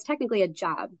was technically a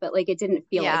job, but like it didn't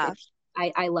feel like Yeah,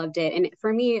 it. I loved it, and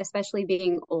for me, especially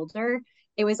being older,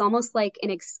 it was almost like an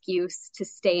excuse to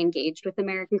stay engaged with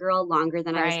American Girl longer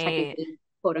than I was Right. technically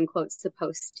quote unquote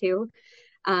supposed to. You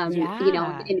know,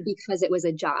 Yeah. and because it was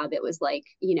a job, it was like,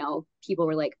 you know, people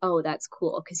were like, "Oh, that's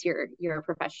cool because you're a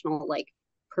professional like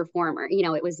performer." You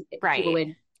know, it was, people Right.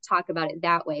 would talk about it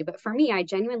that way. But for me, I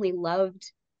genuinely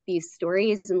loved these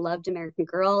stories and loved American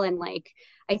Girl, and like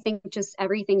I think just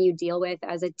everything you deal with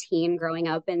as a teen growing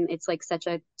up, and it's like such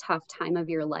a tough time of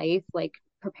your life, like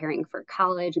preparing for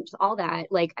college and just all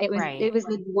that. Like it Right. was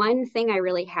the one thing I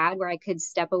really had where I could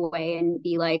step away and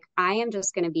be like, I am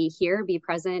just going to be here, be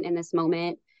present in this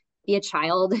moment, be a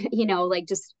child, you know, like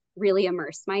just really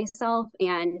immerse myself.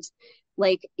 And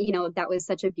like, you know, that was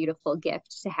such a beautiful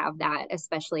gift to have that,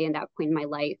 especially in that point in my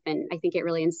life. And I think it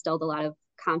really instilled a lot of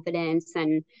confidence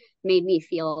and made me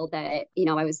feel that, you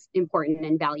know, I was important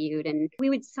and valued. And we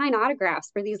would sign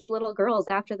autographs for these little girls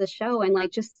after the show, and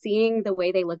like just seeing the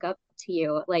way they look up to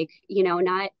you, like, you know,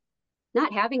 not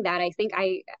having that, I think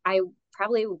I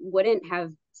probably wouldn't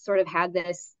have sort of had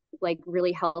this like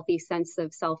really healthy sense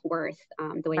of self-worth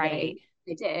the way that Right.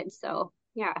 I did. So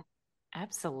yeah.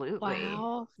 Absolutely.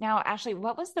 wow. Now, Ashley,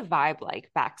 what was the vibe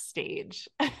like backstage?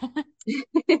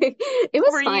 It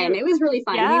was Were fun. you, It was really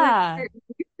fun. yeah, We were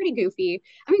pretty goofy.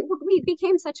 I mean, we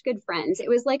became such good friends. It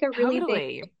was like a really big,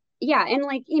 totally. yeah. And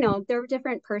like, you know, there were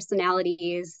different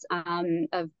personalities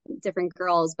of different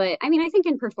girls. But I mean, I think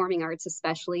in performing arts,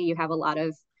 especially, you have a lot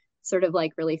of sort of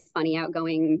like really funny,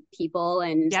 outgoing people.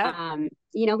 And, Yep.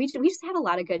 you know, we just had a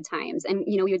lot of good times. And,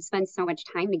 you know, we would spend so much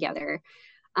time together.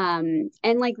 And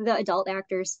like the adult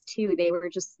actors too, they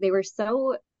were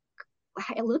so,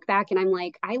 I look back and I'm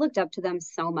like, I looked up to them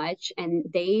so much, and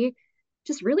they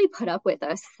just really put up with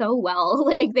us so well.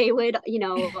 Like they would, you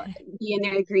know, be in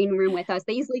their green room with us.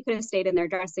 They easily could have stayed in their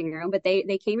dressing room, but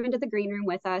they came into the green room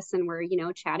with us and were, you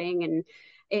know, chatting, and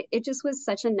it just was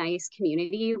such a nice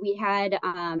community. We had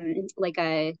like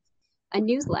a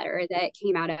newsletter that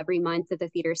came out every month that the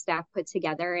theater staff put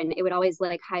together, and it would always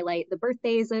like highlight the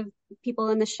birthdays of people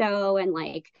in the show, and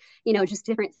like, you know, just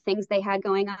different things they had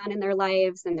going on in their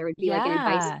lives. And there would be like an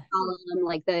advice Yeah. column,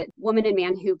 like the woman and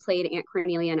man who played Aunt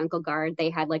Cornelia and Uncle Guard, they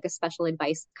had like a special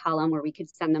advice column where we could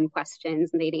send them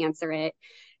questions and they'd answer it.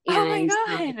 Oh my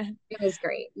And God. it was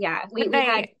great. Yeah, But we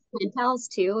had they, pen pals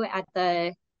too at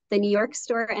the New York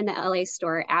store and the LA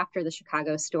store. After the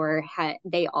Chicago store had,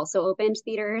 they also opened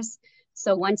theaters.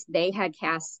 So once they had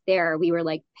casts there, we were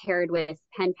like paired with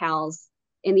pen pals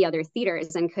in the other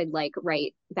theaters and could like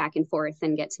write back and forth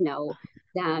and get to know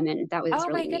them. And that was oh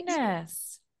my really neat.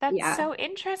 goodness. That's Yeah. so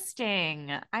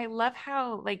interesting. I love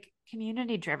how like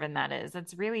community driven that is.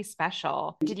 It's really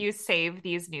special. Did you save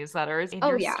these newsletters in Oh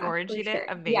your yeah, storage for unit?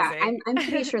 sure. Yeah, Amazing. I'm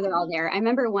pretty sure they're all there. I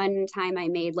remember one time I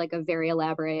made like a very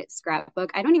elaborate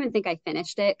scrapbook. I don't even think I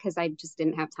finished it because I just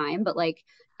didn't have time. But like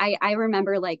I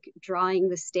remember like drawing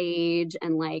the stage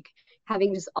and like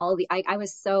having just all the I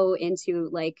was so into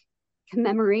like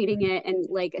commemorating it. And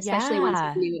like, especially once I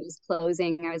Yeah. knew it was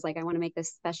closing, I was like, I want to make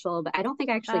this special. But I don't think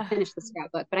I actually Uh, finished the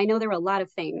scrapbook, but I know there were a lot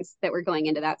of things that were going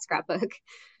into that scrapbook.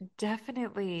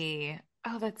 Definitely.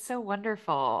 Oh, that's so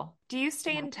wonderful. Do you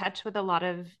stay Yeah. in touch with a lot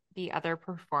of the other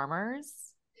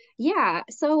performers? Yeah.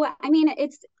 So I mean,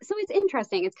 it's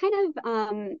interesting. It's kind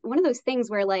of one of those things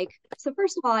where like, so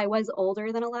first of all, I was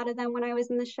older than a lot of them when I was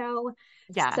in the show.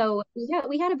 Yeah. So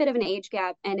we had a bit of an age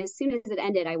gap, and as soon as it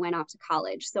ended, I went off to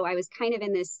college. So I was kind of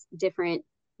in this different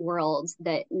world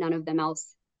that none of them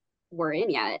else were in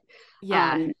yet.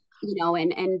 Yeah. Um,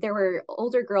 and there were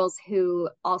older girls who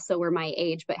also were my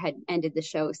age but had ended the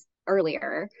shows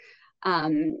earlier.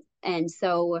 And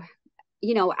so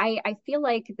I feel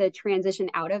like the transition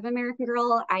out of American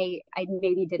Girl, I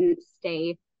maybe didn't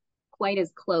stay quite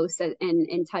as close and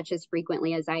in touch as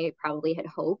frequently as I probably had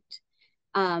hoped.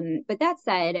 But that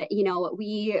said,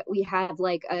 we had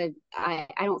like I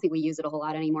don't think we use it a whole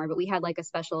lot anymore, but we had like a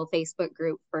special Facebook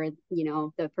group for,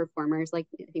 the performers. Like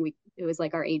I think it was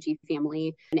like our AG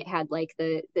family, and it had like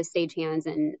the stagehands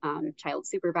and child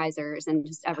supervisors and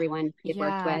just everyone we had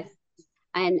worked Yeah. with.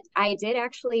 And I did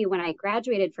actually, when I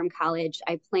graduated from college,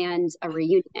 I planned a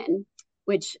reunion,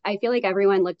 which I feel like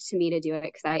everyone looked to me to do it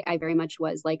because I very much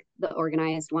was like the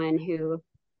organized one who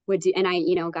would do, and I,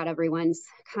 got everyone's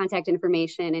contact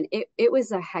information. And it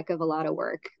was a heck of a lot of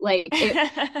work.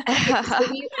 So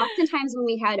we oftentimes when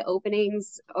we had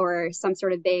openings or some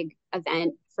sort of big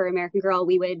event for American Girl,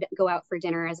 we would go out for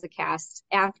dinner as a cast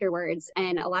afterwards.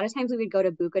 And a lot of times we would go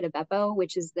to Buca di Beppo,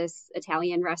 which is this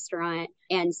Italian restaurant.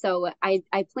 And so I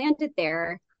planned it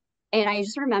there. And I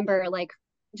just remember like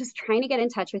just trying to get in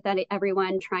touch with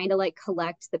everyone, trying to like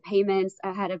collect the payments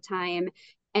ahead of time.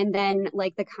 And then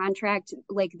like the contract,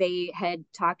 like they had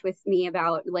talked with me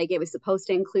about like it was supposed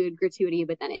to include gratuity,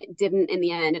 but then it didn't in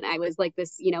the end. And I was like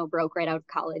this, broke right out of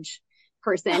college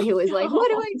person who was like, what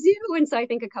do Oh, I do? And so I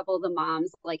think a couple of the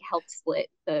moms like helped split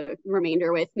the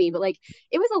remainder with me. But like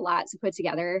it was a lot to put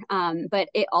together. But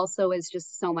it also was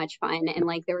just so much fun. And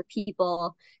like there were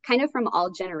people kind of from all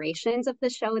generations of the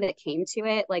show that came to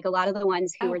it. Like a lot of the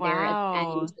ones who oh were there at the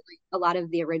end, wow. like a lot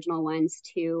of the original ones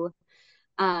too.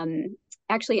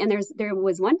 Actually, and there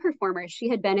was one performer, she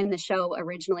had been in the show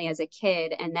originally as a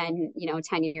kid, and then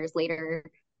 10 years later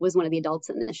was one of the adults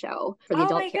in the show for the Oh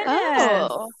adult my characters. goodness.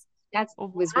 So that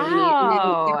was really neat. And then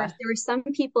Wow. there were some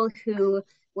people who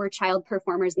were child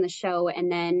performers in the show, and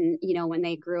then when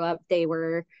they grew up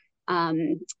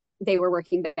um they were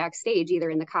working backstage either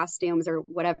in the costumes or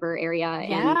whatever area,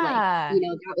 and like Yeah.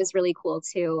 that was really cool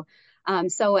too.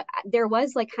 So there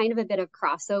was like kind of a bit of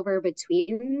crossover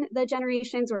between the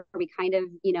generations where we kind of,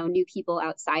 knew people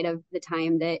outside of the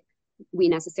time that we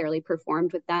necessarily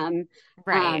performed with them.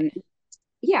 Right. Um,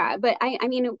 yeah, but I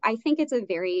mean, I think it's a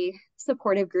very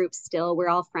supportive group still. We're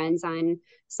all friends on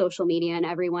social media, and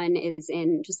everyone is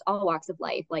in just all walks of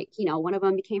life. Like, one of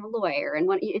them became a lawyer, and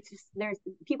it's just there's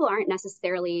people aren't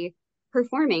necessarily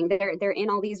performing. They're in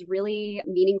all these really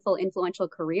meaningful, influential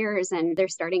careers, and they're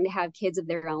starting to have kids of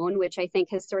their own, which I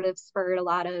think has sort of spurred a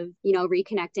lot of,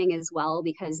 reconnecting as well,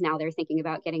 because now they're thinking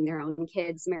about getting their own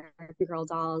kids, American Girl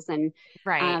dolls. And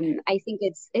Right. I think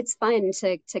it's fun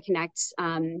to connect,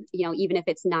 even if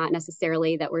it's not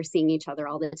necessarily that we're seeing each other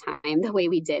all the time the way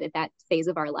we did at that phase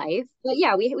of our life. But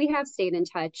yeah, we have stayed in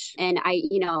touch. And I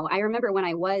remember when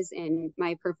I was in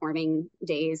my performing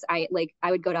days, I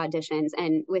would go to auditions,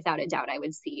 and without a doubt, I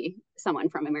would see someone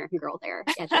from American Girl there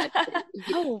at that,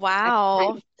 Oh, at the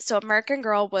wow. time. So American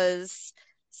Girl was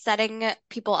setting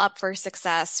people up for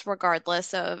success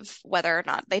regardless of whether or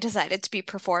not they decided to be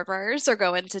performers or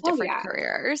go into Oh different yeah.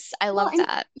 careers. I Well, love and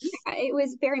that. yeah, it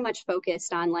was very much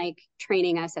focused on like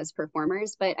training us as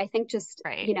performers, but I think just,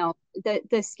 Right.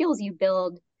 the skills you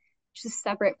build just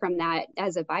separate from that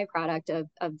as a byproduct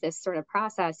of this sort of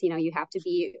process, you have to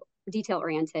be detail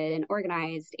oriented and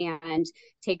organized and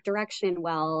take direction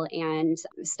well and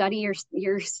study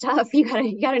your stuff. You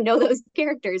gotta know those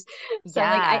characters. So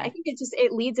like I Yeah. think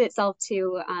it leads itself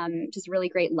to just really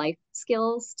great life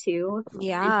skills too,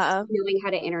 and just Yeah. knowing how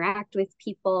to interact with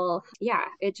people. Yeah,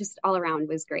 it just all around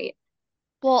was great.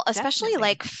 Well, especially Definitely.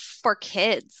 like for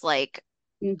kids, like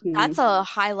Hmm. that's a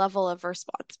high level of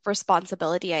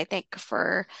responsibility, I think,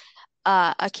 for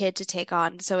a kid to take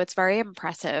on. So it's very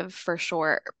impressive for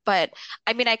sure. But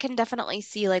I mean, I can definitely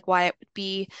see like why it would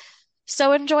be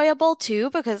so enjoyable too,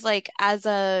 because like as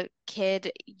a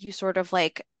kid, you sort of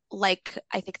like like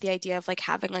I think the idea of like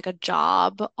having like a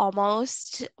job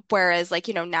almost, whereas like,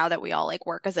 now that we all like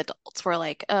work as adults, we're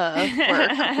like, work.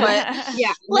 But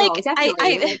Yeah, no, like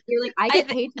definitely. Like you're like, I I get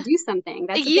paid to do something.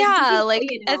 That's a big yeah, deal, like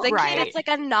as a kid it's Right. like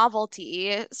a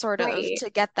novelty sort of Right. to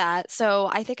get that. So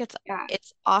I think Yeah,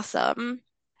 it's awesome.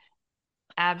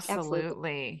 absolutely.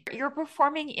 Absolutely. You're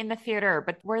performing in the theater,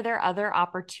 but were there other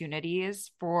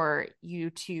opportunities for you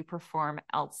to perform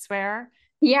elsewhere?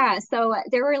 Yeah, so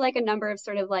there were like a number of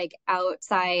sort of like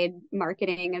outside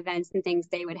marketing events and things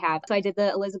they would have. So I did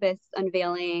the Elizabeth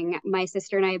unveiling. My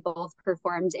sister and I both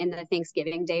performed in the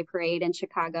Thanksgiving Day parade in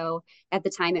Chicago. At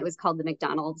the time, it was called the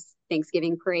McDonald's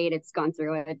Thanksgiving Parade. It's gone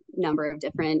through a number of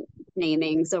different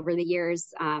namings over the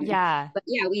years. Yeah. But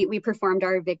yeah, we performed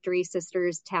our Victory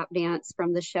Sisters tap dance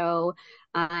from the show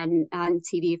on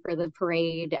TV for the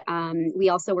parade. We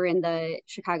also were in the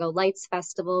Chicago Lights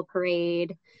Festival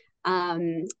parade.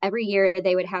 Every year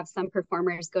they would have some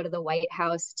performers go to the White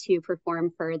House to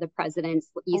perform for the president's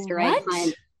Easter egg What?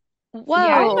 hunt. Yeah, Oh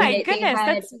Whoa. my and goodness,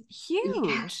 had that's yeah,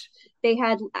 huge. they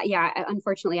had yeah.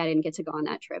 Unfortunately, I didn't get to go on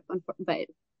that trip, but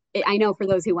I know for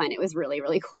those who went, it was really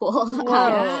really cool. Whoa.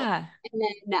 Yeah. And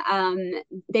then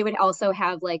they would also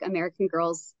have like American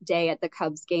Girls Day at the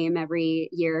Cubs game every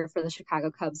year for the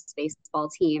Chicago Cubs baseball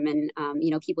team, and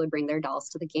people would bring their dolls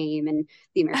to the game, and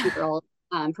the American Girl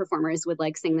performers would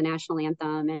like sing the national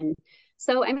anthem. And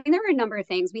so I mean there were a number of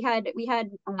things. We had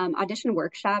audition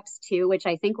workshops too, which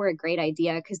I think were a great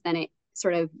idea because then it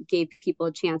sort of gave people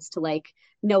a chance to like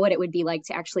know what it would be like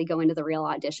to actually go into the real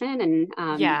audition, and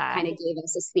kind Yeah. of gave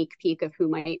us a sneak peek of who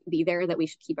might be there that we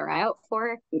should keep our eye out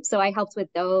for. So I helped with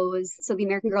those. So the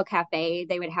American Girl Cafe,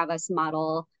 they would have us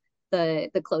model the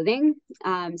clothing.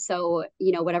 So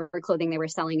whatever clothing they were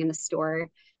selling in the store,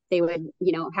 they would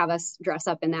have us dress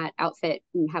up in that outfit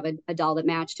and have a doll that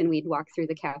matched, and we'd walk through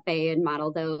the cafe and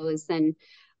model those. And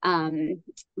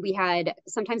we had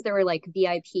sometimes there were like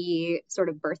VIP sort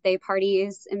of birthday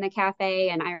parties in the cafe.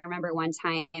 And I remember one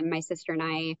time my sister and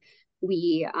I,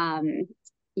 we,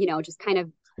 just kind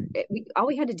of, all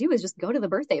we had to do was just go to the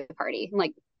birthday party and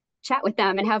like chat with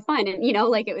them and have fun. And,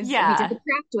 like we did Yeah. the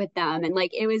craft with them. And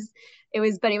like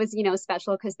but it was,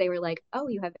 special because they were like, oh,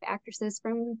 you have actresses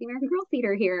from the American Girl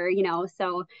Theater here,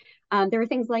 So there were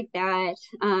things like that.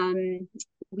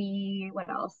 What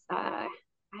else?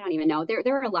 I don't even know. There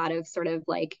were a lot of sort of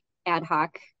like ad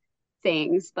hoc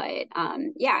things, but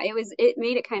yeah, it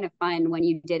made it kind of fun when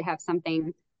you did have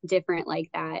something different like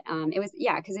that. It was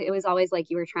yeah, because it was always like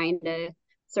you were trying to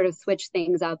sort of switch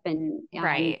things up and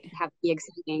Right. have it be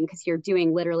exciting because you're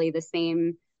doing literally the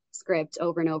same script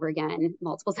over and over again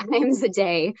multiple times a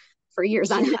day for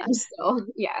years on Yeah. end. So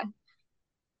yeah.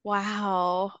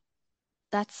 Wow.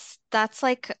 That's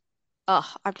like,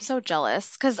 oh, I'm so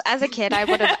jealous because as a kid, I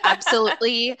would have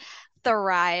absolutely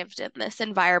thrived in this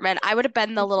environment. I would have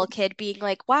been the little kid being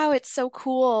like, wow, it's so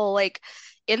cool, like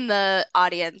in the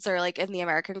audience or like in the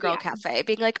American Girl Yeah. Cafe,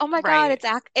 being like, oh my God,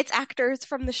 Right. it's actors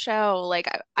from the show. Like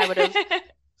I would have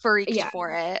freaked Yeah.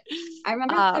 for it. I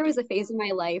remember there Um, was a phase in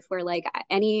my life where like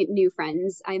any new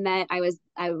friends I met, I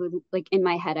would like in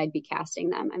my head I'd be casting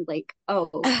them. I'm like, oh,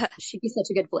 she'd be such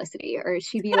a good Felicity, or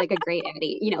she'd be like a great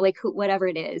Addie, like whatever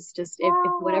it is, just if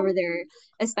whatever they're,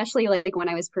 especially like when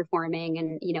I was performing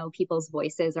and people's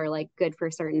voices are like good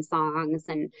for certain songs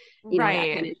and that kind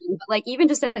Right. of thing. But like even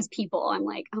just as people, I'm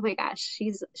like, oh my gosh,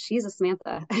 she's a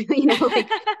Samantha, like,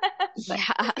 but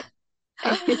yeah, I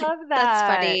love that's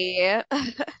that. funny.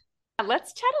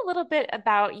 Let's chat a little bit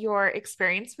about your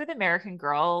experience with American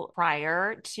Girl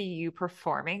prior to you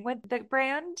performing with the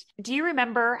brand. Do you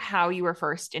remember how you were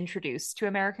first introduced to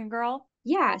American Girl?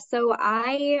 Yeah, so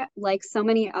I, like so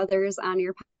many others on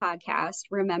your podcast,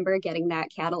 remember getting that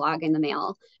catalog in the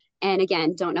mail. And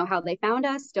again, don't know how they found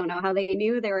us, don't know how they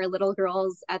knew there were little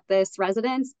girls at this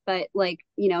residence, but like,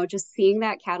 just seeing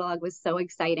that catalog was so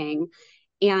exciting.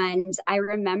 And I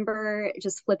remember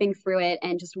just flipping through it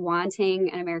and just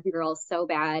wanting an American Girl so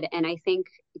bad. And I think,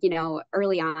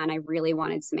 early on, I really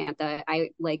wanted Samantha. I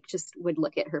like just would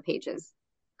look at her pages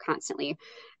constantly.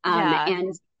 Yeah.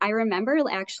 And I remember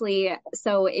actually,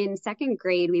 so in second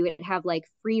grade, we would have like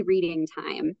free reading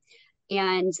time.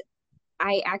 And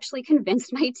I actually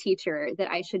convinced my teacher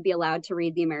that I should be allowed to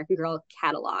read the American Girl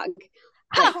catalog,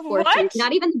 like for free. What?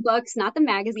 Not even the books, not the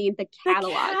magazine, the The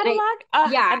catalog. And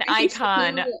catalog? yeah, An I think she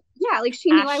knew, icon, yeah, like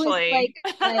she knew I was like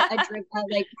Ashley.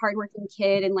 like hardworking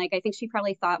kid. And like, I think she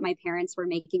probably thought my parents were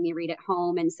making me read at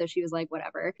home. And so she was like,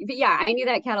 whatever. But yeah, I knew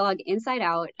that catalog inside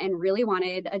out and really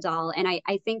wanted a doll. And I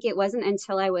think it wasn't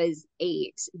until I was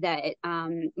 8 that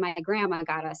my grandma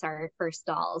got us our first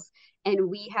dolls. And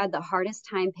we had the hardest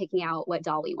time picking out what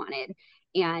doll we wanted.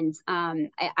 And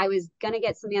I was gonna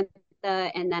get Samantha,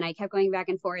 and then I kept going back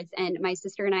and forth. And my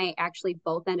sister and I actually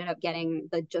both ended up getting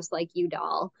the Just Like You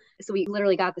doll. So we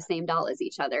literally got the same doll as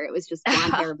each other. It was just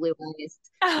blonde hair, blue eyes,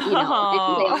 and they all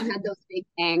Oh, had those big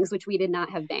bangs, which we did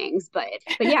not have bangs. But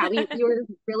yeah, we were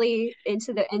really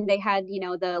into and they had,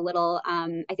 the little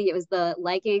I think it was the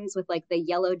leggings with like the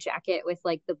yellow jacket with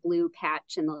like the blue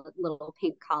patch and the little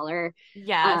pink collar.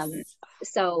 yes. Um,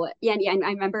 so yeah, I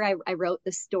remember I wrote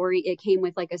the story. It came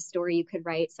with like a story you could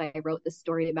write. So I wrote the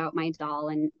story about my doll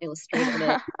and illustrated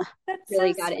it. That's so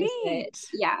Really got into it.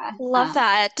 sweet. Yeah. Love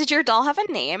that. Did your doll have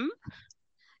a name?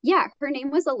 Yeah, her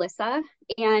name was Alyssa,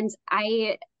 and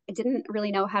I didn't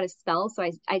really know how to spell, so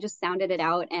I just sounded it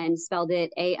out and spelled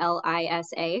it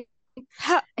Alisa.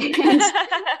 And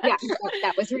yeah,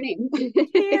 that was her name. Cute.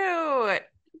 Yeah.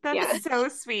 That's so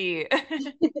sweet.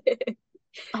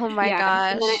 Oh my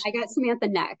Yeah, and then gosh. I got Samantha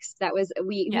next. That was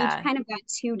we Yeah. kind of got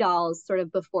two dolls sort of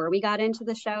before we got into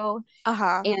the show.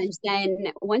 Uh-huh. And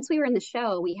then once we were in the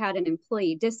show, we had an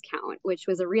employee discount, which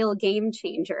was a real game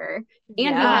changer. And we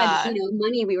had, Yeah.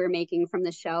 money we were making from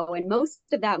the show. And most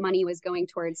of that money was going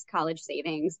towards college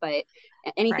savings. But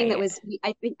anything that Right. was,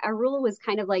 I think our rule was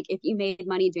kind of like if you made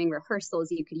money doing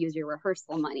rehearsals, you could use your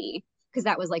rehearsal money because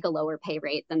that was like a lower pay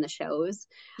rate than the shows.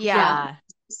 Yeah. Yeah.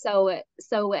 So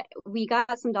we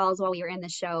got some dolls while we were in the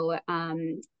show.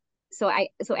 So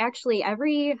actually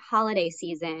every holiday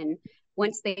season,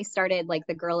 once they started like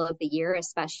the Girl of the Year,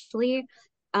 especially,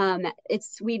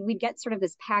 we'd get sort of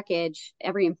this package,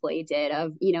 every employee did,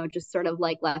 of just sort of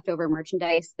like leftover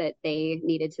merchandise that they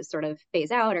needed to sort of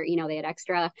phase out, or they had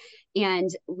extra. And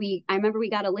I remember we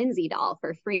got a Lindsay doll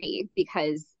for free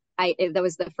because that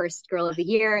was the first Girl of the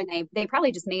Year, and they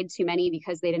probably just made too many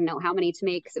because they didn't know how many to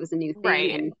make because it was a new thing.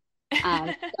 Right.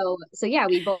 And so yeah,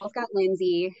 we both got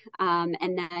Lindsay, and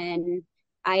then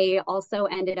I also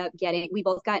ended up we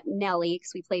both got Nellie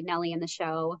because we played Nellie in the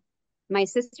show. My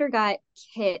sister got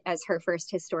Kit as her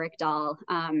first historic doll,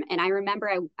 and I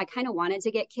remember I kind of wanted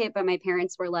to get Kit, but my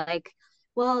parents were like,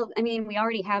 well, I mean, we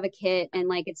already have a Kit, and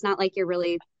like it's not like you're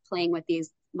really playing with these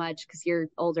much because you're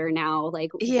older now. Like,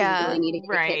 do you Yeah. really need to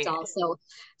get a Kit Right. doll?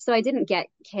 So I didn't get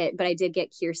Kit, but I did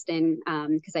get Kirsten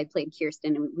because I played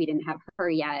Kirsten and we didn't have her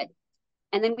yet.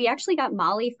 And then we actually got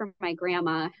Molly from my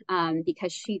grandma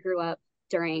because she grew up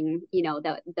during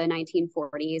the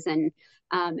 1940s. And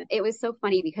it was so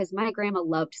funny because my grandma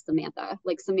loved Samantha.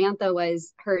 Like, Samantha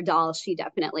was her doll. She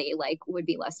definitely like would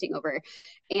be lusting over.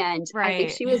 And I think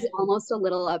Right. she was almost a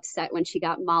little upset when she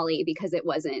got Molly because it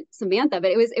wasn't Samantha,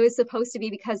 but it was supposed to be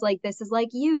because like this is like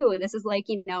this is like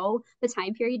the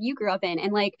time period you grew up in.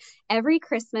 And like every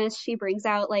Christmas she brings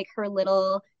out like her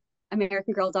little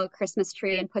American Girl doll Christmas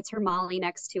tree and puts her Molly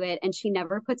next to it, and she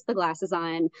never puts the glasses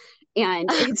on, and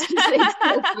it's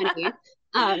so funny.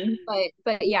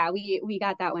 But yeah, we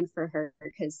got that one for her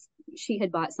because she had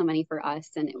bought so many for us,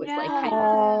 and it was like kind of Yeah.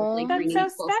 like Oh. That's bringing so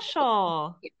it full circle.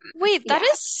 special. Yeah, Wait, that yeah.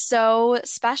 is so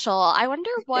special. I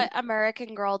wonder what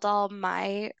American Girl doll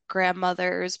my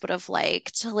grandmothers would have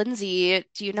liked. Lindsay,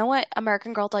 do you know what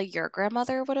American Girl doll your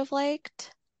grandmother would have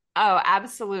liked? Oh,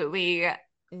 absolutely.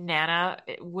 Nana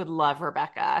would love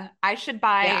Rebecca. I should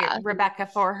buy Yeah. Rebecca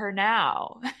for her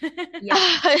now. Yeah,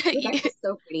 Rebecca's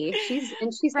so pretty. She's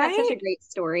got such Right? a great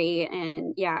story,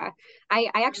 and yeah, I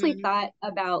actually Mhm. thought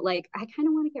about like I kind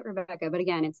of want to get Rebecca, but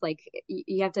again, it's like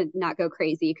you have to not go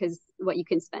crazy because what you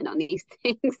can spend on these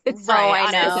things, it's Oh, Right, I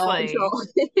out of know. honestly. control.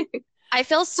 Someday, I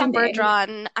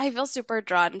feel super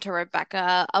drawn to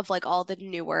Rebecca of like all the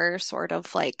newer sort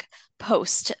of like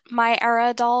post my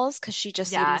era dolls because she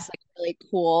just Yeah. seems like really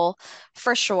cool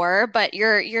for sure. But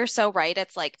you're so right.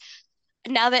 It's like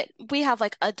now that we have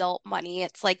like adult money,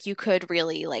 it's like you could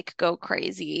really like go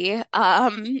crazy.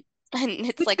 And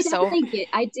it's which like so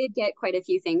I did get quite a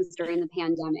few things during the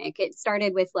pandemic. It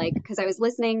started with like because I was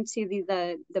listening to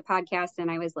the podcast and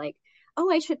I was like, oh,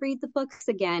 I should read the books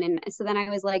again. And so then I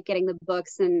was like getting the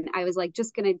books and I was like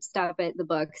just gonna stop at the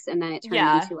books, and then it turned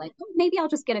Yeah. into like, oh, maybe I'll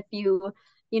just get a few,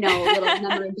 little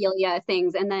memorabilia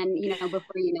things. And then,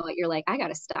 before you know it, you're like, I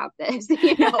gotta stop this,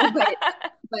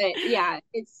 but yeah,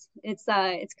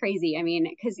 it's crazy. I mean,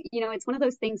 because it's one of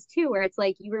those things too where it's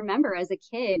like you remember as a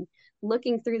kid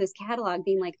looking through this catalog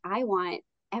being like, I want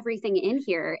everything in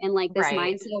here, and like this Right.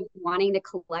 mindset of wanting to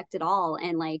collect it all.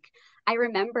 And like I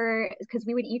remember because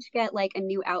we would each get like a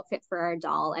new outfit for our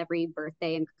doll every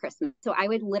birthday and Christmas, so I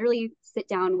would literally sit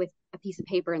down with a piece of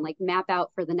paper and like map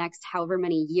out for the next however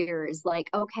many years, like,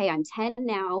 okay, I'm 10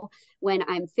 now. When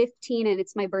I'm 15 and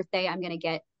it's my birthday, I'm going to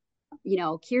get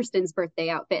Kirsten's birthday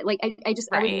outfit. Like I would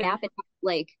Right. map it out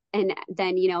like, and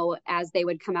then, as they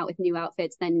would come out with new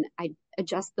outfits, then I'd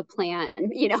adjust the plan,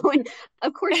 and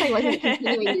of course I wasn't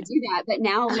continuing to do that. But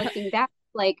now looking back,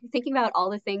 like thinking about all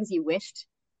the things you wished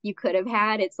you could have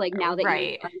had, it's like now that you're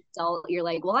Right. an adult, you're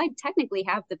like, well, I technically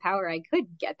have the power. I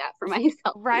could get that for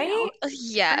myself. Right?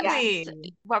 Yes.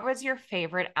 Truly. What was your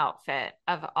favorite outfit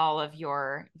of all of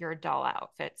your doll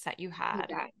outfits that you Oh had?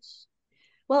 gosh.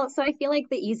 Well, so I feel like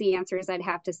the easy answer is I'd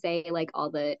have to say like all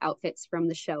the outfits from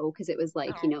the show because it was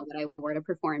like, Oh, what I wore to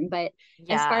perform. But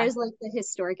as far yeah. as like the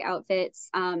historic outfits,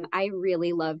 I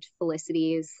really loved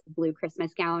Felicity's blue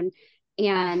Christmas gown.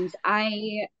 Ugh, And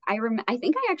I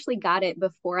think I actually got it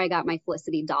before I got my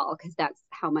Felicity doll because that's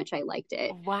how much I liked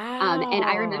it. And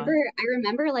I remember wow. I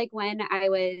remember like when I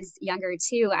was younger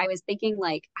too, I was thinking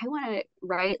like I want to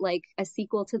write like a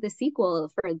sequel to the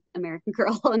sequel for American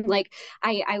Girl. And like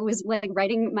I was like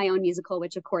writing my own musical,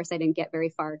 which of course I didn't get very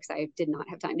far because I did not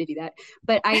have time to do that.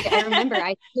 But I remember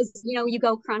I was, you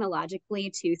go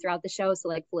chronologically too throughout the show. So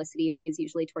like Felicity is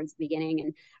usually towards the beginning.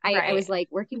 And I Right. was like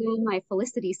working on my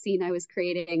Felicity scene I was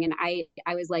creating. And I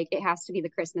was like, it has to be the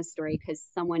Christmas story because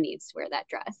someone needs to wear that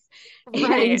dress. And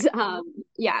Right.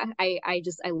 yeah,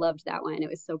 I loved that one. It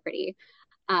was so pretty.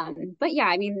 But yeah,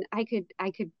 I mean,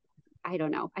 I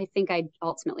don't know. I think I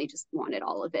ultimately just wanted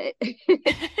all of it.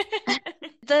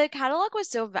 The catalog was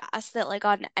so vast that like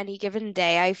on any given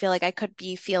day, I feel like I could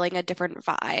be feeling a different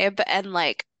vibe and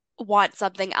like want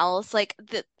something else. Like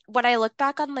when I look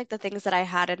back on like the things that I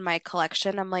had in my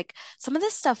collection, I'm like, some of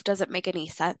this stuff doesn't make any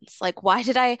sense. Like, why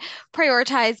did I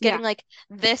prioritize Yeah. getting like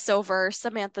this over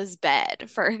Samantha's bed,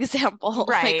 for example?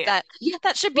 Like Right. Yeah.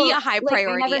 that should be a Well, high like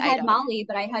I priority never had item. Molly,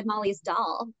 but I had Molly's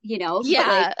doll, but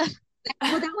like, Yeah.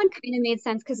 well, that one kind of made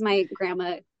sense because my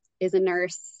grandma is a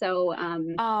nurse. So, her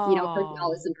doll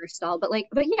Oh, is a nurse doll, but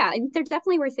yeah, and there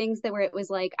definitely were things that where it was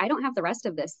like, I don't have the rest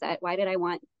of this set. Why did I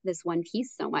want this one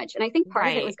piece so much? And I think part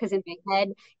of it was right. because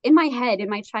in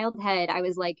my child head, I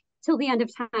was like, till the end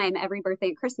of time, every birthday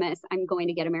and Christmas, I'm going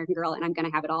to get American Girl and I'm going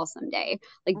to have it all someday.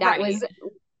 Like that Right. was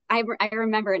I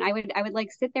remember, and I would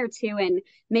like sit there too and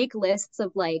make lists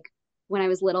of like when I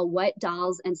was little, what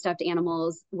dolls and stuffed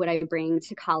animals would I bring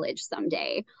to college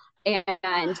someday?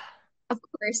 And of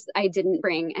course, I didn't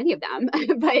bring any of them,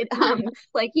 but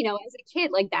like as a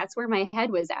kid, like that's where my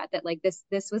head was at. That like this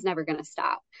was never going to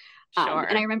stop.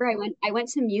 And I Sure. remember I went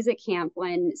to music camp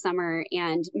one summer,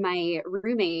 and my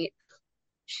roommate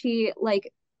she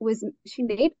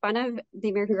made fun of the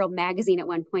American Girl magazine at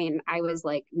one point, and I was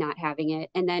like not having it.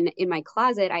 And then in my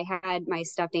closet, I had my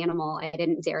stuffed animal. I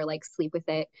didn't dare like sleep with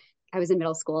it. I was in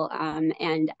middle school,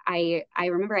 and I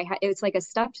remember it was like a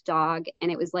stuffed dog,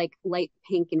 and it was like light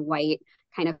pink and white,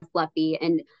 kind of fluffy.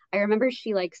 And I remember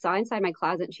she like saw inside my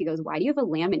closet, and she goes, "Why do you have a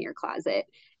lamb in your closet?"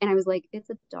 And I was like, "It's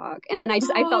a dog." And I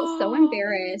felt so Oh,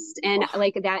 embarrassed, and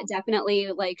like that definitely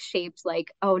like shaped like,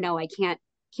 oh no, I can't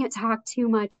talk too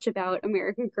much about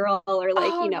American Girl or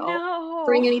like, oh no.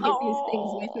 bring any of these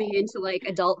things with me Oh. into like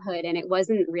adulthood. And it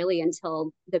wasn't really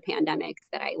until the pandemic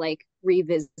that I like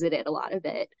revisited a lot of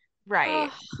it. Oh,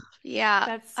 Right. yeah.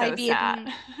 That's I so sad.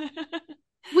 mean,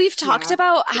 we've talked Yeah.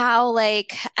 about how,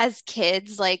 like, as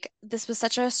kids, like, this was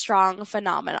such a strong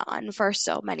phenomenon for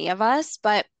so many of us,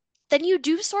 but then you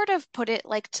do sort of put it,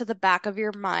 like, to the back of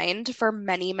your mind for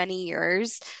many, many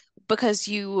years because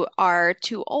you are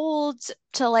too old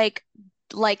to, like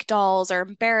dolls or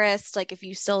embarrassed, like, if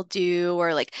you still do,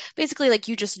 or, like, basically, like,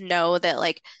 you just know that,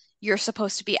 like, you're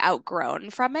supposed to be outgrown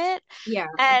from it. Yeah.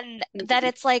 And then Mhm.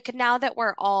 it's like now that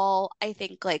we're all, I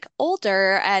think, like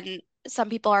older and some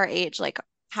people our age, like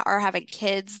are having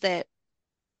kids that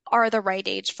are the right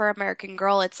age for American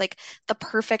Girl, it's like the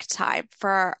perfect time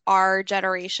for our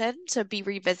generation to be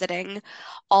revisiting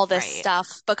all this Right.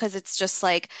 stuff because it's just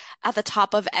like at the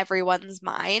top of everyone's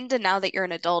mind. And now that you're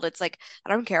an adult, it's like, I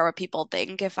don't care what people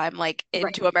think if I'm like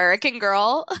into Right. American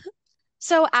Girl.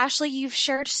 So, Ashley, you've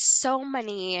shared so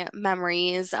many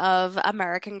memories of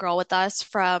American Girl with us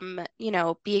from,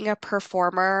 being a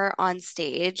performer on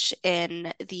stage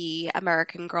in the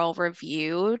American Girl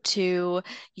Review to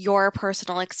your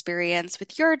personal experience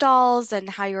with your dolls and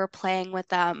how you were playing with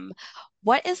them.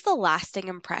 What is the lasting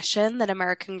impression that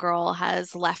American Girl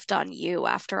has left on you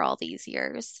after all these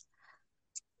years?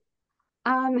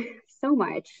 Um, so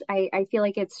much. I feel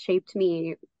like it's shaped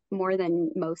me more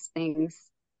than most things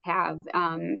have,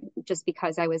 just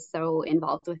because I was so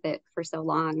involved with it for so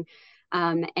long.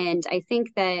 And I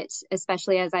think that,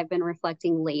 especially as I've been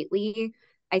reflecting lately,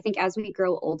 I think as we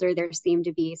grow older, there seem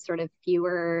to be sort of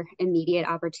fewer immediate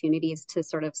opportunities to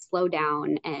sort of slow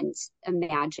down and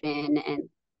imagine and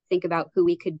think about who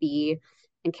we could be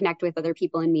and connect with other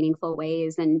people in meaningful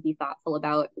ways and be thoughtful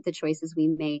about the choices we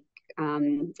make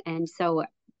And so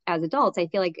as adults, I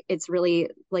feel like it's really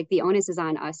like the onus is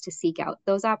on us to seek out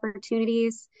those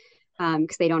opportunities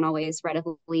because they don't always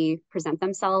readily present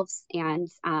themselves. And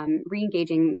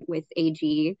re-engaging with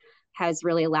AG has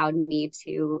really allowed me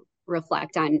to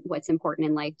reflect on what's important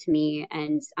in life to me.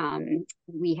 And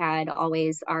we had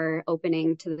always our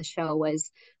opening to the show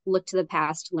was look to the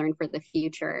past, learn for the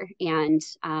future. And,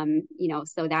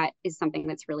 so that is something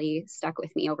that's really stuck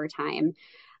with me over time.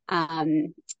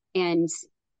 And,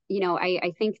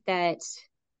 I think that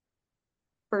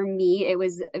for me, it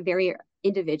was very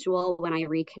individual when I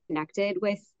reconnected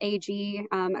with AG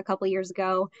a couple years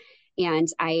ago. And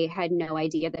I had no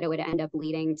idea that it would end up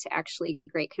leading to actually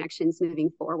great connections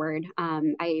moving forward.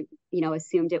 I,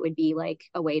 assumed it would be like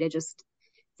a way to just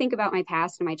think about my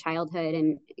past and my childhood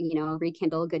and,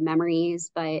 rekindle good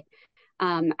memories. But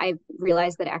I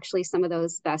realized that actually some of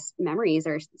those best memories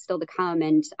are still to come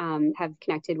and have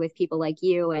connected with people like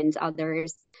you and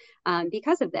others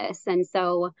because of this. And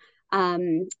so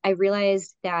I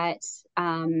realized that,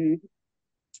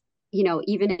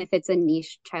 even if it's a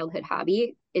niche childhood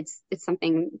hobby, it's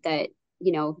something that,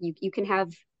 you can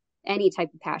have any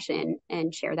type of passion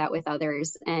and share that with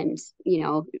others. And,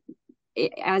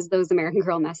 as those American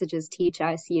Girl messages teach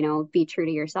us, be true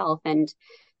to yourself. And,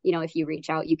 if you reach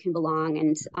out, you can belong.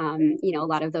 And, a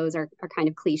lot of those are kind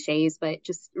of cliches, but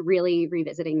just really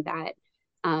revisiting that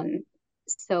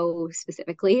so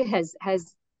specifically has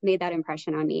made that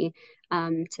impression on me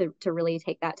to really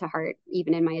take that to heart,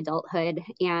 even in my adulthood.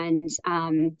 And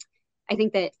I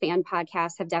think that fan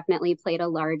podcasts have definitely played a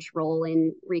large role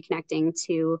in reconnecting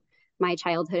to my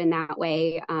childhood in that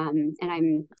way. And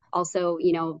I'm also,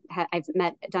 I've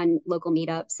done local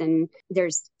meetups, and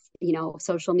there's,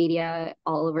 social media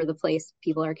all over the place.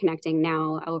 People are connecting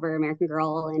now over American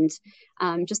Girl,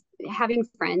 and just having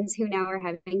friends who now are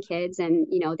having kids and,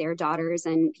 their daughters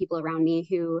and people around me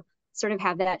who sort of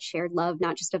have that shared love,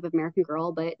 not just of American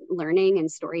Girl, but learning and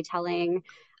storytelling.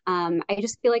 I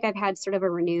just feel like I've had sort of a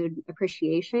renewed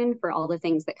appreciation for all the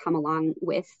things that come along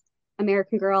with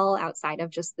American Girl outside of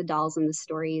just the dolls and the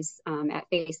stories at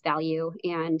face value.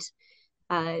 And,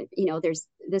 there's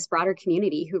this broader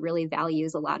community who really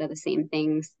values a lot of the same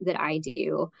things that I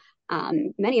do.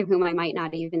 Many of whom I might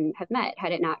not even have met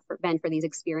had it not been for these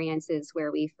experiences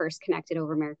where we first connected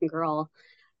over American Girl.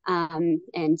 And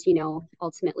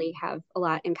ultimately have a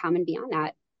lot in common beyond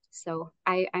that. So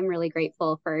I'm really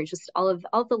grateful for just all of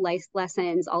the life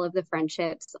lessons, all of the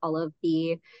friendships, all of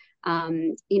the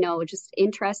just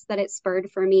interests that it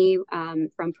spurred for me,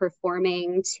 from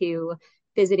performing to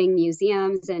visiting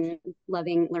museums and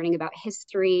learning about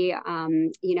history,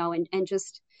 and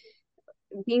just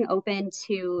being open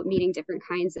to meeting different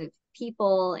kinds of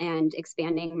people and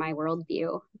expanding my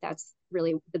worldview. That's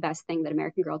really the best thing that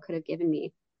American Girl could have given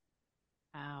me.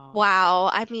 Wow.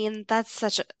 I mean, that's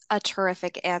such a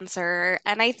terrific answer.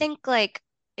 And I think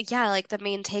yeah, like the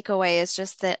main takeaway is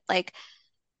just that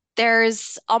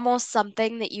there's almost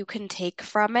something that you can take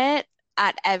from it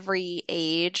at every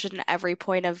age and every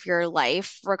point of your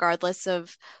life, regardless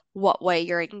of what way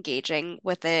you're engaging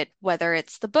with it, whether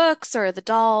it's the books or the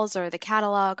dolls or the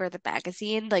catalog or the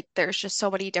magazine. Like there's just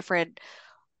so many different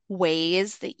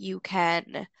ways that you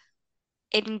can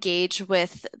engage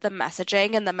with the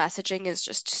messaging, and the messaging is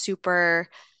just super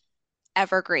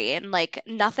evergreen. Like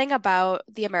nothing about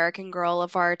the American Girl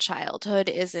of our childhood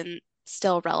isn't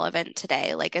still relevant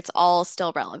today. Like it's all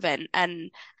still relevant, and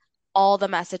all the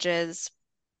messages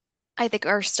I think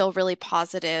are still really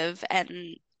positive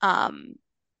and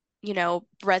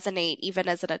resonate even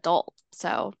as an adult.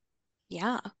 So,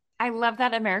 yeah. I love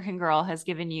that American Girl has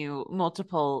given you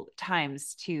multiple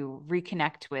times to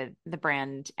reconnect with the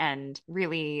brand and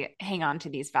really hang on to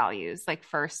these values. Like,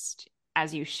 first,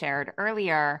 as you shared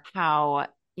earlier, how,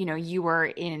 you were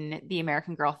in the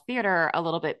American Girl theater a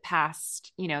little bit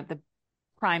past, the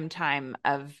prime time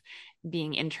of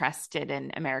being interested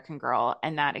in American Girl,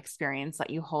 and that experience let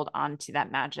you hold on to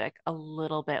that magic a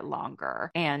little bit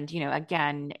longer. And,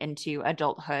 again, into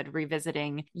adulthood,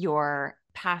 revisiting your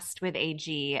past with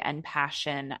AG and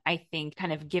passion, I think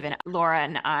kind of given Laura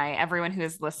and I, everyone who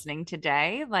is listening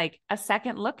today, like a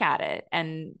second look at it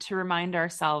and to remind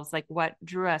ourselves like what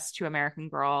drew us to American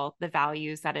Girl, the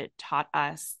values that it taught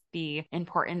us, the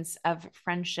importance of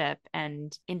friendship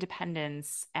and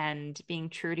independence and being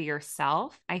true to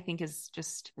yourself, I think is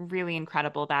just really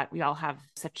incredible that we all have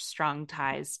such strong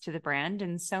ties to the brand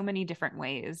in so many different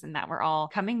ways, and that we're all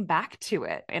coming back to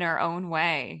it in our own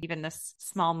way. Even this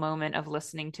small moment of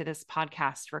listening to this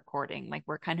podcast recording, like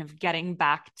we're kind of getting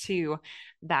back to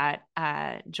that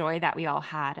joy that we all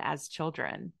had as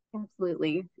children.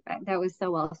 Absolutely. That was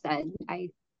so well said.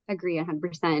 I agree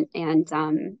 100%.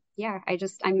 And yeah,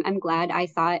 I'm glad. I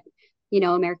thought,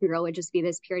 American Girl would just be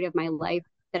this period of my life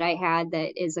that I had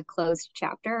that is a closed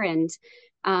chapter. And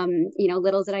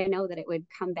little did I know that it would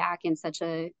come back in such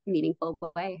a meaningful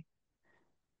way.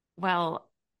 Well,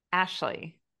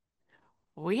 Ashley,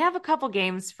 we have a couple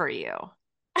games for you.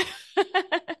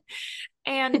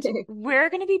 And we're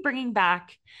going to be bringing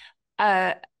back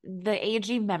the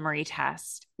AG memory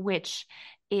test, which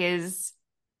is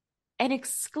an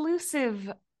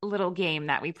exclusive little game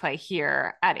that we play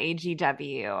here at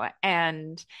AGW.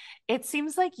 And it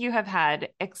seems like you have had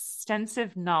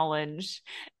extensive knowledge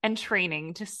and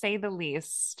training, to say the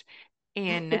least,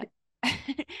 in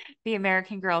the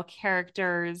American Girl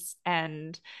characters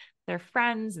and their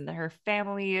friends and their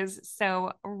families.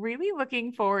 So, really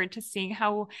looking forward to seeing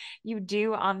how you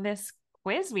do on this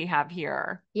quiz we have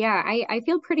here. Yeah, I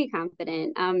feel pretty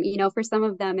confident. For some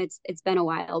of them it's been a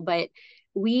while, but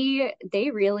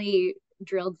they really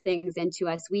drilled things into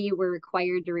us. We were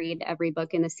required to read every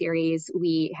book in the series.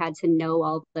 We had to know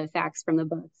all the facts from the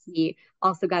books. We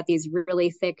also got these really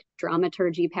thick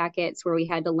dramaturgy packets where we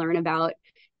had to learn about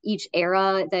each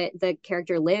era that the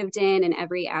character lived in and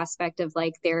every aspect of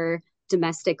like their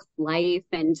domestic life.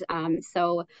 And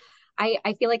so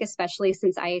I feel like, especially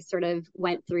since I sort of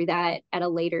went through that at a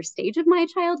later stage of my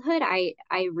childhood, I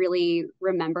really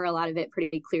remember a lot of it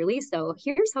pretty clearly. So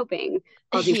here's hoping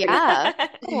I'll do pretty Yeah,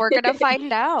 we're gonna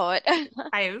find out.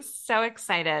 I am so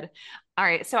excited. All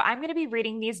right, so I'm going to be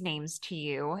reading these names to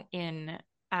you in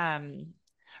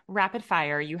rapid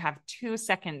fire. You have 2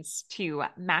 seconds to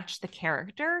match the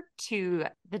character to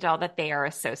the doll that they are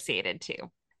associated to.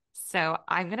 So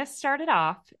I'm going to start it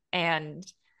off, and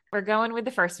we're going with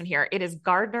the first one here. It is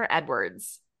Gardner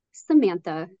Edwards,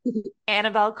 Samantha,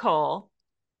 Annabelle Cole,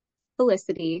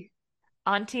 Felicity,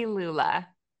 Auntie Lula,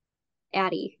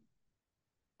 Addie,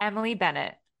 Emily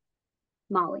Bennett,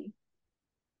 Molly,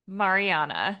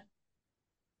 Mariana,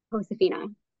 Josefina,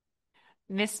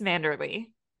 Miss Manderley,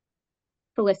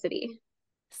 Felicity,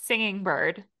 Singing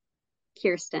Bird,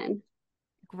 Kirsten,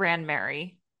 Grand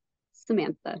Mary,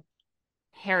 Samantha,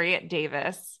 Harriet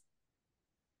Davis,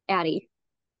 Addie,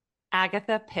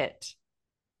 Agatha Pitt,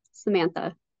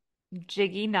 Samantha,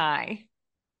 Jiggy Nye,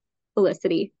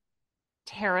 Felicity.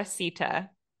 Teresita,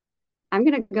 I'm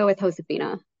gonna go with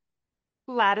Josefina.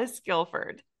 Gladys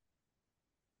Guilford,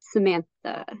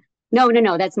 Samantha.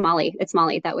 No, that's Molly. It's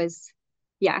Molly. That was,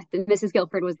 yeah, Mrs.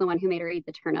 Guilford was the one who made her eat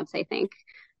the turnips, I think.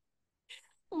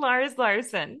 Lars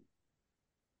Larson,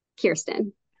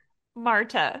 Kirsten,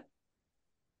 Marta,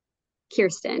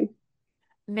 Kirsten,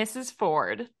 Mrs.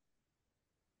 Ford,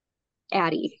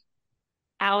 Addie,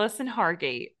 Allison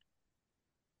Hargate,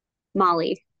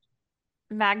 Molly,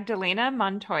 Magdalena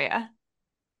Montoya.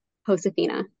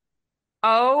 Josefina.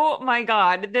 Oh my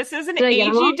God, this is an Did I get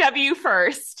 'em all? AGW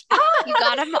first. You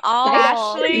got them all.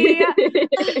 Ashley,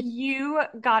 you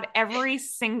got every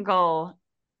single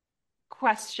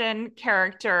question,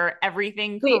 character,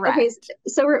 everything Wait, correct. okay.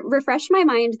 So refresh my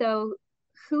mind though.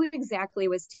 Who exactly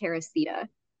was Teresita?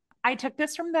 I took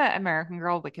this from the American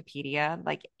Girl Wikipedia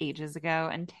like ages ago,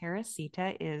 and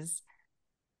Teresita is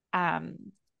a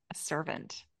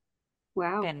servant.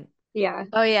 Wow. And Yeah.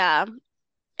 Oh yeah.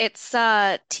 It's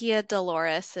Tia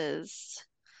Dolores's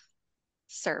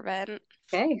servant.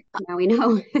 Okay. Now we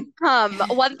know.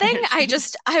 One thing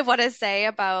I want to say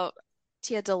about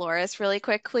Tia Dolores really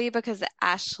quickly, because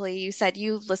Ashley, you said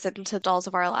you listened to Dolls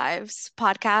of Our Lives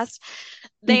podcast.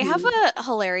 They have Mhm. a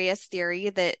hilarious theory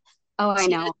that Oh, I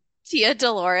know. Tia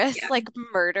Dolores Yeah. like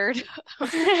murdered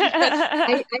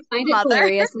I find it mother.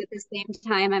 hilarious, and at the same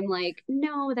time, I'm like,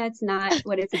 no, that's not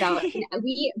what it's about. And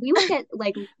we would get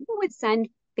like people would send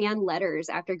fan letters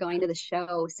after going to the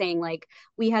show saying like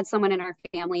we had someone in our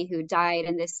family who died,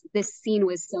 and this scene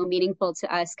was so meaningful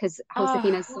to us because Oh,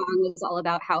 Josefina's song was all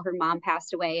about how her mom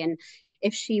passed away, and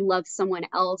if she loves someone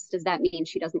else, does that mean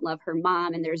she doesn't love her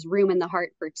mom? And there's room in the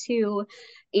heart for two.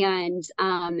 And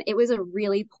it was a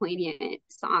really poignant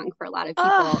song for a lot of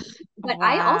people. Oh, But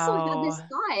I also had this wow.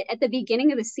 thought at the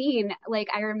beginning of the scene. Like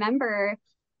I remember,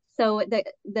 so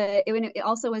it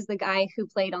also was the guy who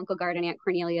played Uncle Gard and Aunt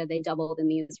Cornelia. They doubled in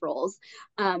these roles.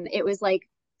 It was like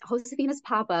Josefina's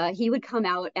papa. He would come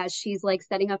out as she's like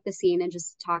setting up the scene and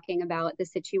just talking about the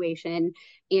situation.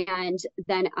 And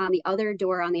then on the other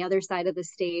door, on the other side of the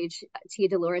stage, Tia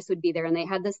Dolores would be there, and they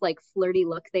had this like flirty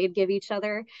look they'd give each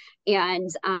other. And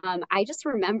I just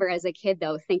remember as a kid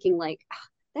though thinking like,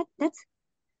 oh,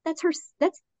 that's her,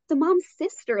 that's the mom's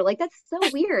sister. Like that's so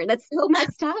weird. That's so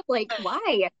messed up. Like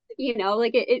why?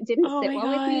 Like it didn't Oh sit my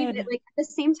well with me. But God. like at the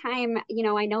same time,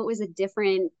 I know it was a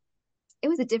different it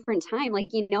was a different time. Like,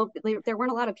 there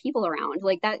weren't a lot of people around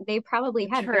like that. They probably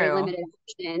had very True. limited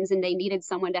options and they needed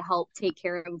someone to help take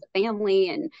care of the family.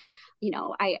 And,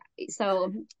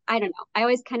 so I don't know. I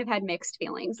always kind of had mixed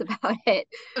feelings about it,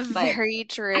 but Very I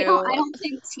true. don't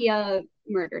think Tia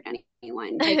murdered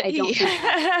anyone. I don't think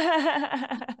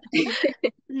Yeah.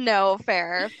 that. No,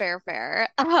 fair, fair, fair.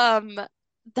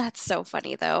 That's so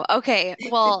funny though. Okay,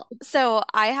 well, so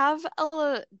I have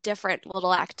a different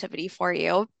little activity for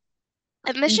you.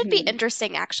 And this should be Hmm.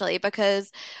 interesting actually,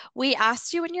 because we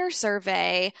asked you in your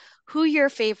survey who your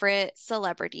favorite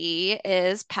celebrity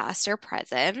is, past or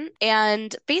present.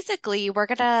 And basically, we're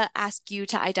gonna ask you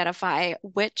to identify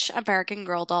which American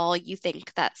Girl doll you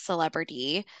think that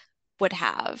celebrity would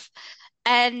have.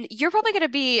 And you're probably going to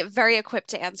be very equipped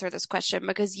to answer this question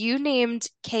because you named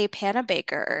Kay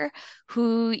Panabaker,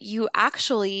 who you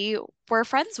actually were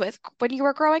friends with when you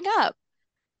were growing up.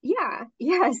 Yeah,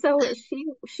 yeah. So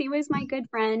she was my good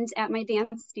friend at my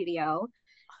dance studio,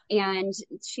 and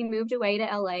she moved away to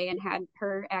LA and had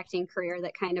her acting career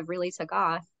that kind of really took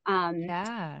off.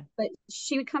 Yeah. But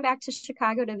she would come back to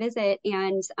Chicago to visit,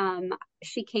 and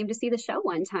she came to see the show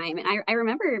one time, and I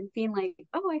remember being like,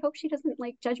 "Oh, I hope she doesn't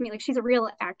like judge me. Like she's a real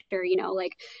actor,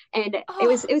 like." And Oh, it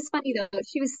was funny though.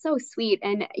 She was so sweet,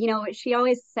 and she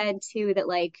always said too that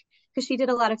like because she did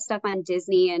a lot of stuff on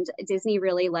Disney, and Disney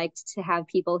really liked to have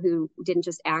people who didn't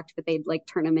just act, but they'd like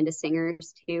turn them into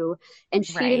singers too. And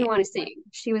she didn't right. want to sing.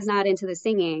 She was not into the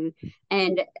singing,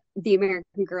 and the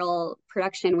American Girl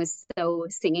production was so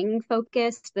singing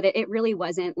focused that it really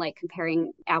wasn't like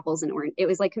comparing apples and orange. It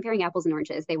was like comparing apples and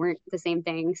oranges. They weren't the same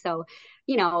thing. So,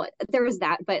 there was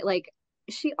that, but like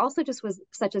she also just was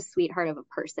such a sweetheart of a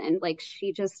person. Like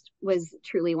she just was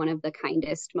truly one of the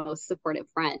kindest, most supportive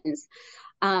friends.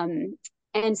 Um,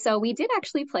 and so we did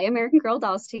actually play American Girl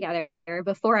dolls together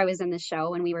before I was in the show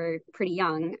when we were pretty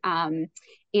young.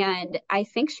 And I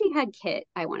think she had Kit,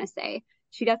 I want to say.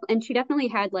 She definitely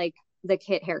had like the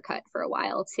Kit haircut for a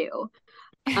while too.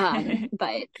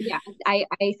 But yeah, I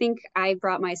think I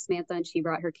brought my Samantha and she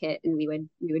brought her Kit, and we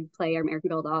would play our American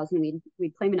Girl dolls, and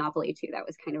we'd play Monopoly too. That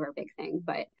was kind of our big thing.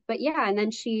 But yeah, and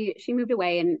then she moved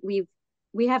away, and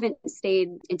we haven't stayed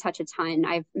in touch a ton.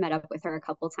 I've met up with her a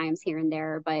couple times here and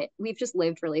there, but we've just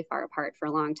lived really far apart for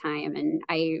a long time. And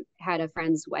I had a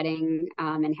friend's wedding,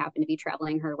 and happened to be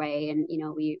traveling her way, and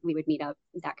we would meet up,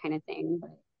 that kind of thing.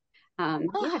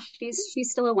 But yeah, she's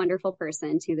still a wonderful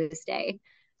person to this day.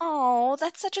 Oh,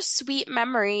 that's such a sweet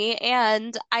memory.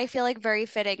 And I feel like very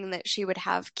fitting that she would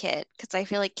have Kit because I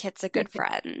feel like Kit's a good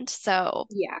friend. So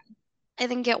Yeah. I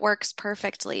think it works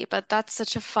perfectly. But that's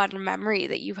such a fun memory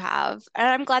that you have. And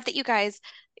I'm glad that you guys,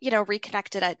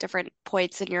 reconnected at different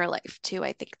points in your life too.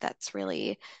 I think that's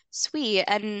really sweet.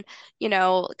 And,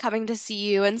 coming to see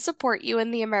you and support you in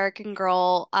the American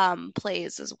Girl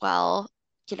plays as well,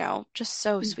 just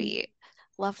so Mhm. sweet.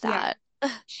 Love Yeah.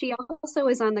 that. She also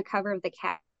was on the cover of the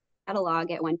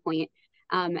catalog at one point.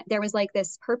 There was like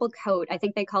this purple coat. I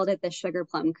think they called it the sugar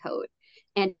plum coat,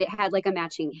 and it had like a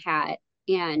matching hat.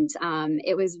 And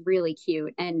it was really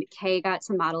cute. And Kay got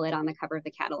to model it on the cover of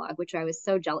the catalog, which I was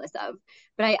so jealous of.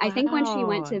 But I think when she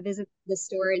went Wow. to visit the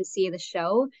store and see the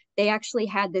show, they actually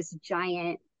had this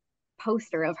giant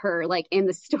poster of her like in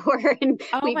the store, and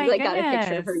Oh we my like got a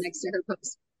picture of her goodness. next to her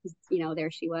poster.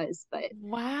 There she was. But yeah,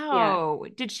 Wow.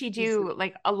 Did she do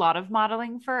like a lot of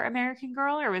modeling for American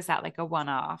Girl, or was that like a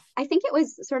one-off? I think it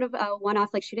was sort of a one off.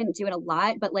 Like she didn't do it a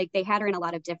lot, but like they had her in a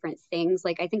lot of different things.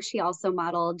 Like I think she also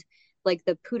modeled like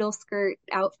the poodle skirt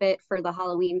outfit for the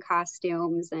Halloween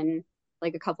costumes, and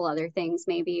like a couple other things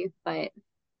maybe. But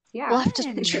yeah. We'll have to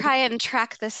Fun. try and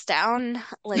track this down,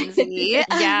 Lindsay.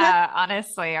 Yeah,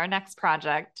 honestly, our next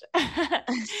project.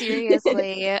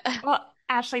 Seriously. Well,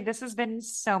 Ashley, this has been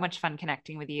so much fun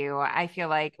connecting with you. I feel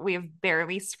like we have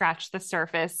barely scratched the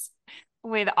surface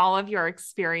with all of your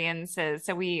experiences.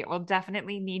 So we will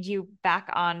definitely need you back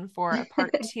on for a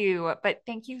part two. But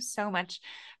thank you so much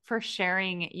for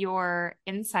sharing your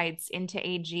insights into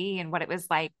AG and what it was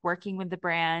like working with the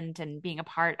brand and being a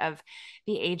part of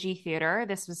the AG Theater.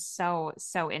 This was so,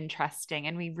 so interesting.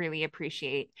 And we really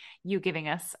appreciate you giving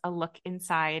us a look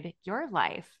inside your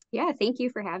life. Yeah, thank you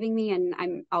for having me. And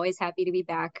I'm always happy to be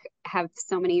back. Have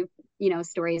so many,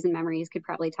 stories and memories, could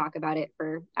probably talk about it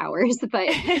for hours. But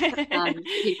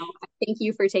thank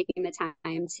you for taking the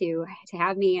time to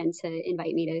have me and to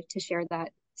invite me to share that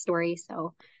story.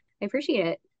 So I appreciate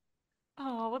it.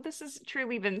 Oh, well, this has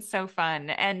truly been so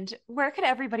fun. And where could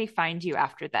everybody find you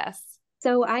after this?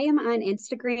 So I am on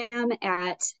Instagram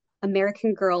at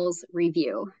American Girls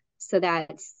Review. So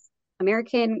that's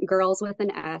American Girls with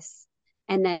an S,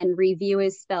 And then review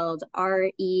is spelled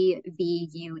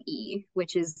Revue,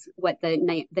 which is what the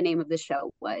name of the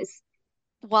show was.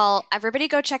 Well, everybody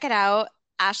go check it out.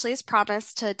 Ashley's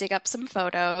promised to dig up some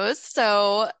photos,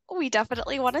 so we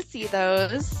definitely want to see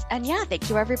those. And yeah, thank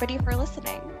you everybody for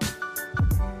listening.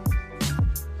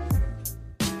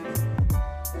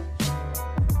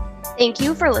 Thank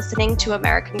you for listening to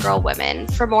American Girl Women.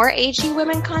 For more AG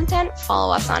Women content,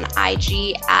 follow us on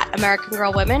IG at American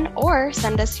Girl Women or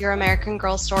send us your American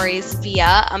Girl stories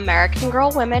via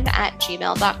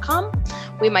americangirlwomen@gmail.com.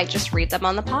 We might just read them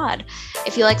on the pod.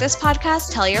 If you like this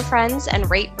podcast, tell your friends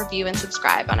and rate, review, and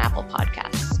subscribe on Apple Podcasts.